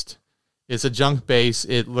overpriced. It's a junk bass.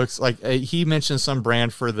 It looks like he mentioned some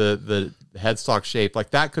brand for the headstock shape. Like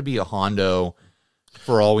that could be a Hondo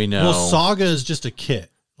for all we know. Well, Saga is just a kit.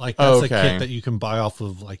 Like that's a kit that you can buy off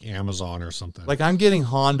of like Amazon or something. Like I'm getting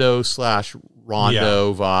Hondo /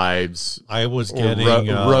 Rondo vibes. I was getting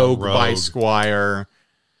Rogue by Squire.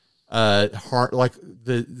 Like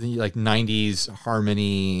the like 90s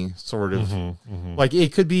harmony sort of like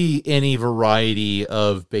it could be any variety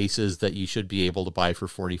of basses that you should be able to buy for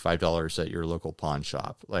 $45 at your local pawn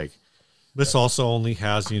shop. Like this also only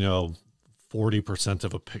has 40%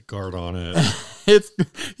 of a pick guard on it.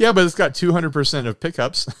 But it's got 200% of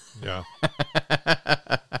pickups. Yeah.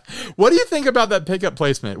 What do you think about that pickup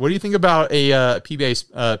placement? What do you think about a P bass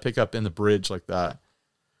pickup in the bridge like that?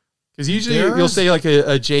 Because usually you'll say like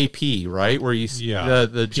a JP, right? Where you see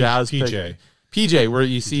the jazz PJ, where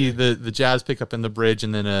you see the jazz pickup in the bridge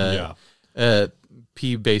and then a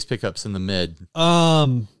P bass pickups in the mid.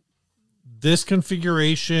 This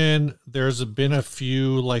configuration, there's been a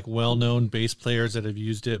few like well-known bass players that have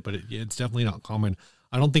used it, but it's definitely not common.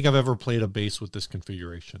 I don't think I've ever played a bass with this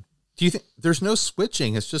configuration. Do you think there's no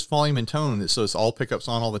switching? It's just volume and tone, so it's all pickups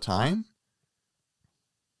on all the time?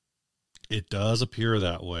 It does appear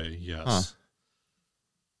that way, yes. Huh.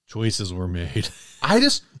 Choices were made.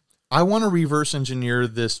 I want to reverse engineer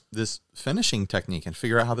this finishing technique and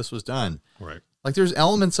figure out how this was done. Right. Like there's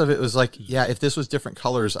elements of it was like, yeah, if this was different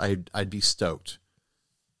colors, I'd be stoked.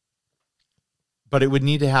 But it would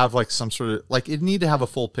need to have like some sort of like it'd need to have a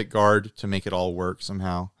full pick guard to make it all work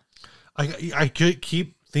somehow. I could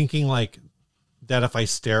keep thinking like that if I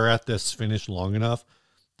stare at this finish long enough,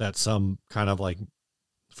 that some kind of like,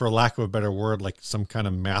 for lack of a better word, like some kind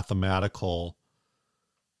of mathematical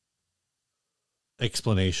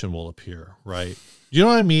explanation will appear, right? You know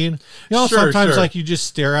what I mean? Sometimes like you just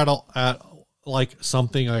stare at like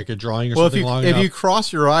something like a drawing or something long enough. If you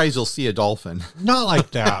cross your eyes, you'll see a dolphin. Not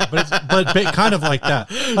like that, but kind of like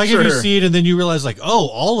that. Like if you see it and then you realize like, oh,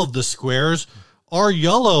 all of the squares are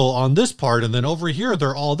yellow on this part, and then over here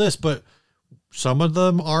they're all this, but some of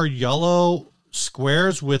them are yellow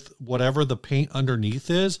squares with whatever the paint underneath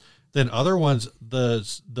is. Then other ones,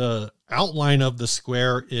 the outline of the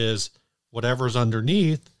square is whatever's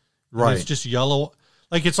underneath. Right. It's just yellow.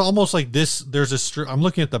 Like it's almost like this. There's a strip. I'm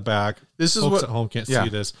looking at the back. This is folks at home can't see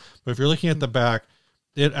this, but if you're looking at the back,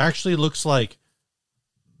 it actually looks like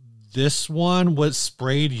this one was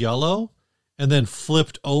sprayed yellow and then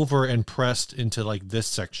flipped over and pressed into like this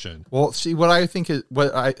section. Well, see what I think is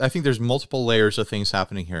I think there's multiple layers of things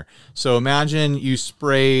happening here. So imagine you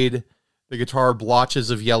sprayed the guitar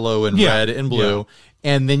blotches of yellow and red and blue,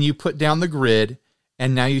 and then you put down the grid,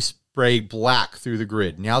 and now you spray black through the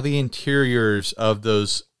grid. Now the interiors of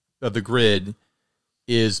the grid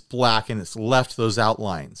is black, and it's left those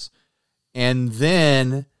outlines. And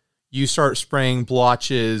then you start spraying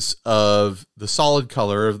blotches of the solid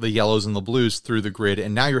color of the yellows and the blues through the grid,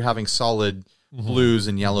 and now you're having solid blues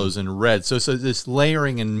and yellows and reds. So this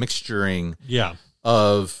layering and mixturing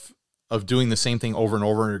of doing the same thing over and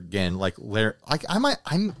over again. I'm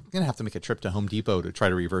gonna have to make a trip to Home Depot to try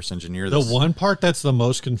to reverse engineer this. The one part that's the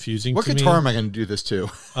most confusing what to guitar me, am I going to do this to?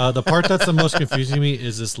 The part that's the most confusing to me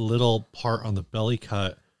is this little part on the belly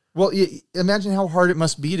cut. Well, imagine how hard it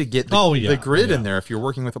must be to get the grid in there if you're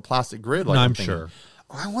working with a plastic grid. Like I'm sure.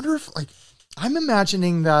 I wonder if I'm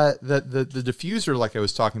imagining that the diffuser, like I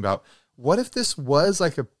was talking about. What if this was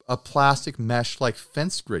like a plastic mesh like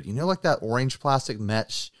fence grid? You know, like that orange plastic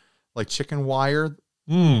mesh, like chicken wire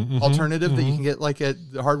alternative that you can get like at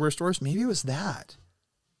the hardware stores. Maybe it was that.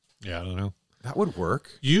 Yeah, I don't know. That would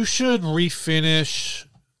work. You should refinish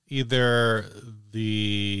either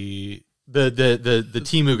the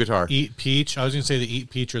Temu guitar. Eat Peach. I was going to say the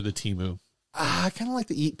Eat Peach or the Temu. I kind of like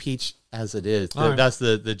the Eat Peach as it is. All right. That's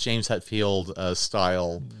the James Hetfield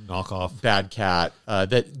style knockoff Bad Cat.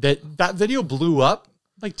 That video blew up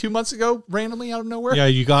like 2 months ago, randomly out of nowhere. Yeah,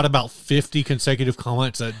 you got about 50 consecutive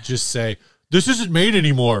comments that just say, "This isn't made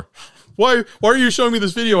anymore." Why are you showing me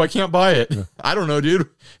this video? I can't buy it. Yeah. I don't know, dude.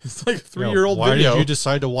 It's like a 3-year-old video. Why did you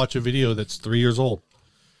decide to watch a video that's 3 years old?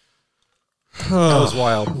 That was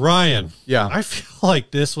wild. Ryan. Yeah. I feel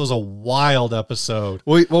like this was a wild episode.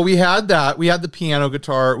 Well, we had that. We had the piano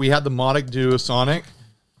guitar. We had the modded Duosonic.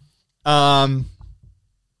 I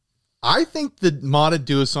think the modded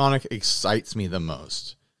Duosonic excites me the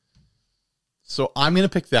most. So I'm going to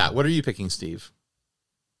pick that. What are you picking, Steve?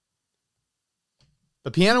 The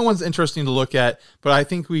piano one's interesting to look at, but I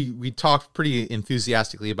think we talked pretty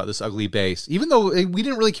enthusiastically about this ugly bass, even though we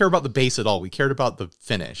didn't really care about the bass at all. We cared about the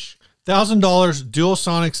finish. $1,000,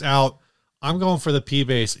 Duosonic's out. I'm going for the P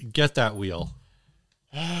bass. Get that wheel.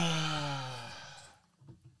 I'm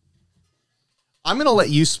going to let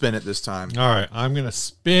you spin it this time. All right, I'm going to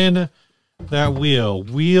spin that wheel.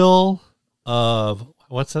 Wheel of,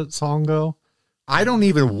 what's that song go? I don't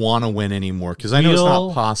even want to win anymore because I know it's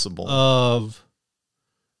not possible. Of,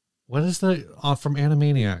 what is the, from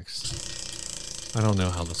Animaniacs? I don't know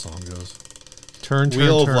how the song goes. Turn,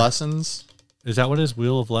 Wheel turn. of Lessons. Is that what it is?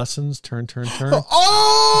 Wheel of Lessons? Turn, turn, turn.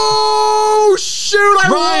 Oh, shoot.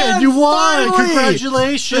 Ryan, you won. Finally.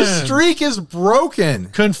 Congratulations. The streak is broken.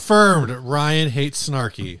 Confirmed. Ryan hates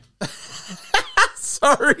Snarky.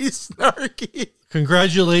 Sorry, Snarky.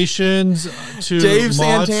 Congratulations to Dave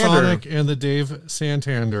Mod Santander. Sonic and the Dave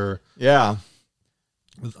Santander. Yeah.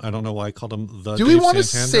 I don't know why I called him the Do Dave we want to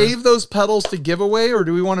Santander. save those pedals to give away, or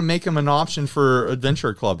do we want to make them an option for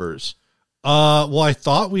adventure clubbers? Well, I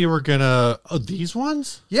thought we were gonna. Oh, these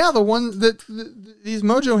ones? Yeah, the one these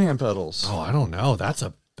Mojo hand pedals. Oh, I don't know. That's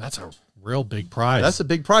a real big prize. That's a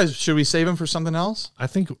big prize. Should we save them for something else? I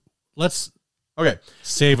think let's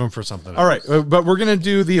save them for something else. All right, but we're gonna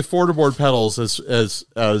do the affordable pedals as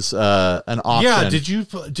an option. Yeah. Did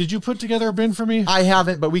you put together a bin for me? I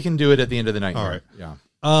haven't, but we can do it at the end of the night. All right. Yeah.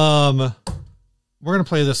 We're going to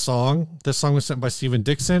play this song. This song was sent by Steven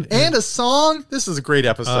Dixon. And a song? This is a great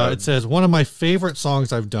episode. It says, one of my favorite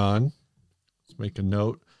songs I've done. Let's make a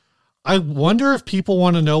note. I wonder if people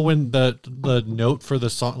want to know when the note for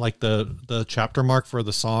the song, like the chapter mark for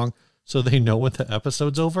the song, so they know when the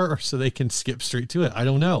episode's over or so they can skip straight to it. I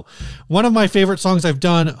don't know. One of my favorite songs I've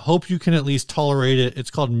done. Hope you can at least tolerate it.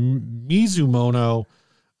 It's called Mizumono.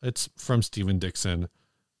 It's from Steven Dixon.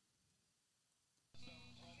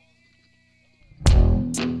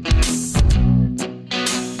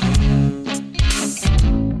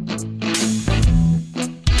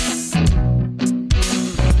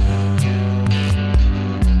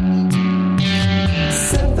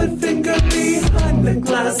 Behind the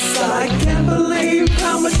glass, I can't believe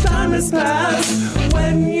how much time has passed.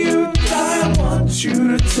 When you die, I want you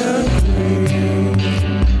to turn green.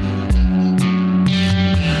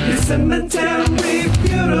 Your cemetery,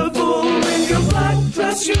 beautiful. In your black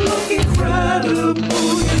dress, you look incredible.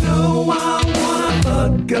 You know I wanna,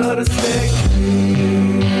 but gotta stay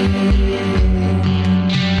clean.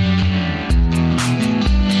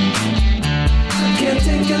 I can't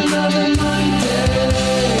take another Monday.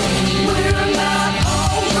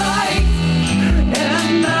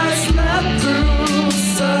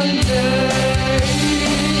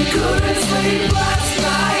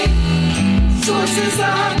 Choices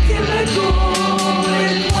are chemical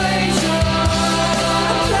equation.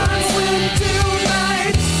 Dance with 2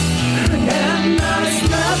 nights, and I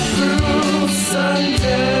slept through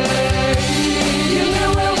Sunday. You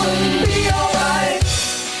knew it wouldn't be alright.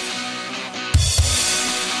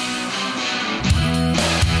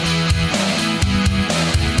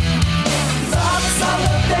 Thoughts of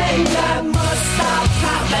the thing that must stop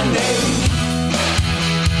happening.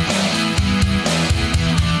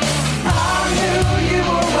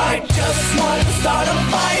 I just want to start a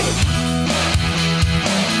fight.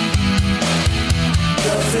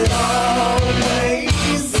 Does it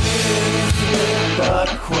always end with a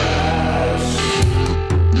crash?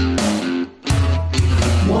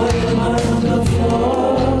 Why am I on the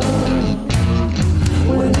floor?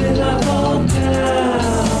 When did I fall down?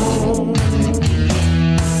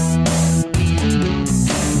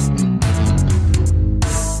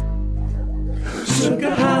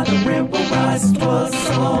 Sugar had a ripple rise, was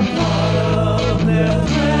all part of their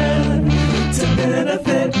plan to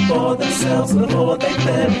benefit for themselves before they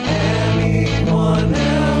fed anyone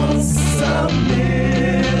else a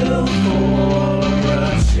meal for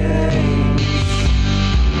a change.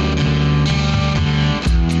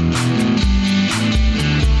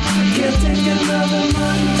 I can't take another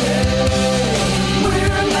Monday.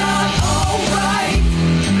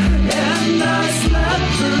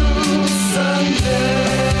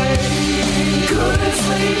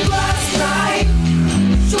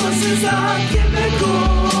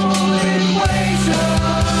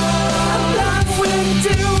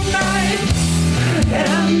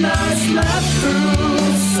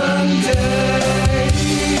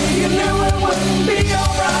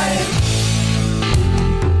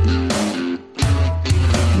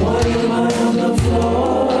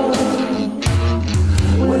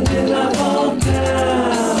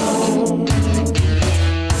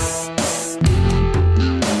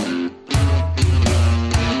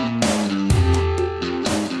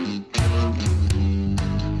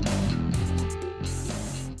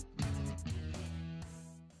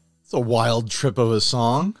 It's a wild trip of a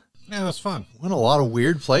song. Yeah, that's fun. Went a lot of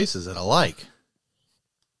weird places that I like.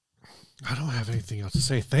 I don't have anything else to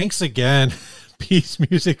say. Thanks again, Peace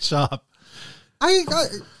Music Shop.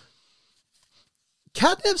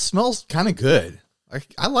 Catnip smells kind of good.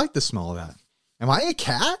 I like the smell of that. Am I a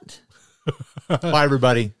cat? Bye,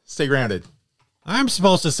 everybody. Stay grounded. I'm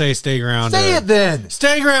supposed to say stay grounded. Say it then.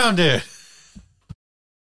 Stay grounded.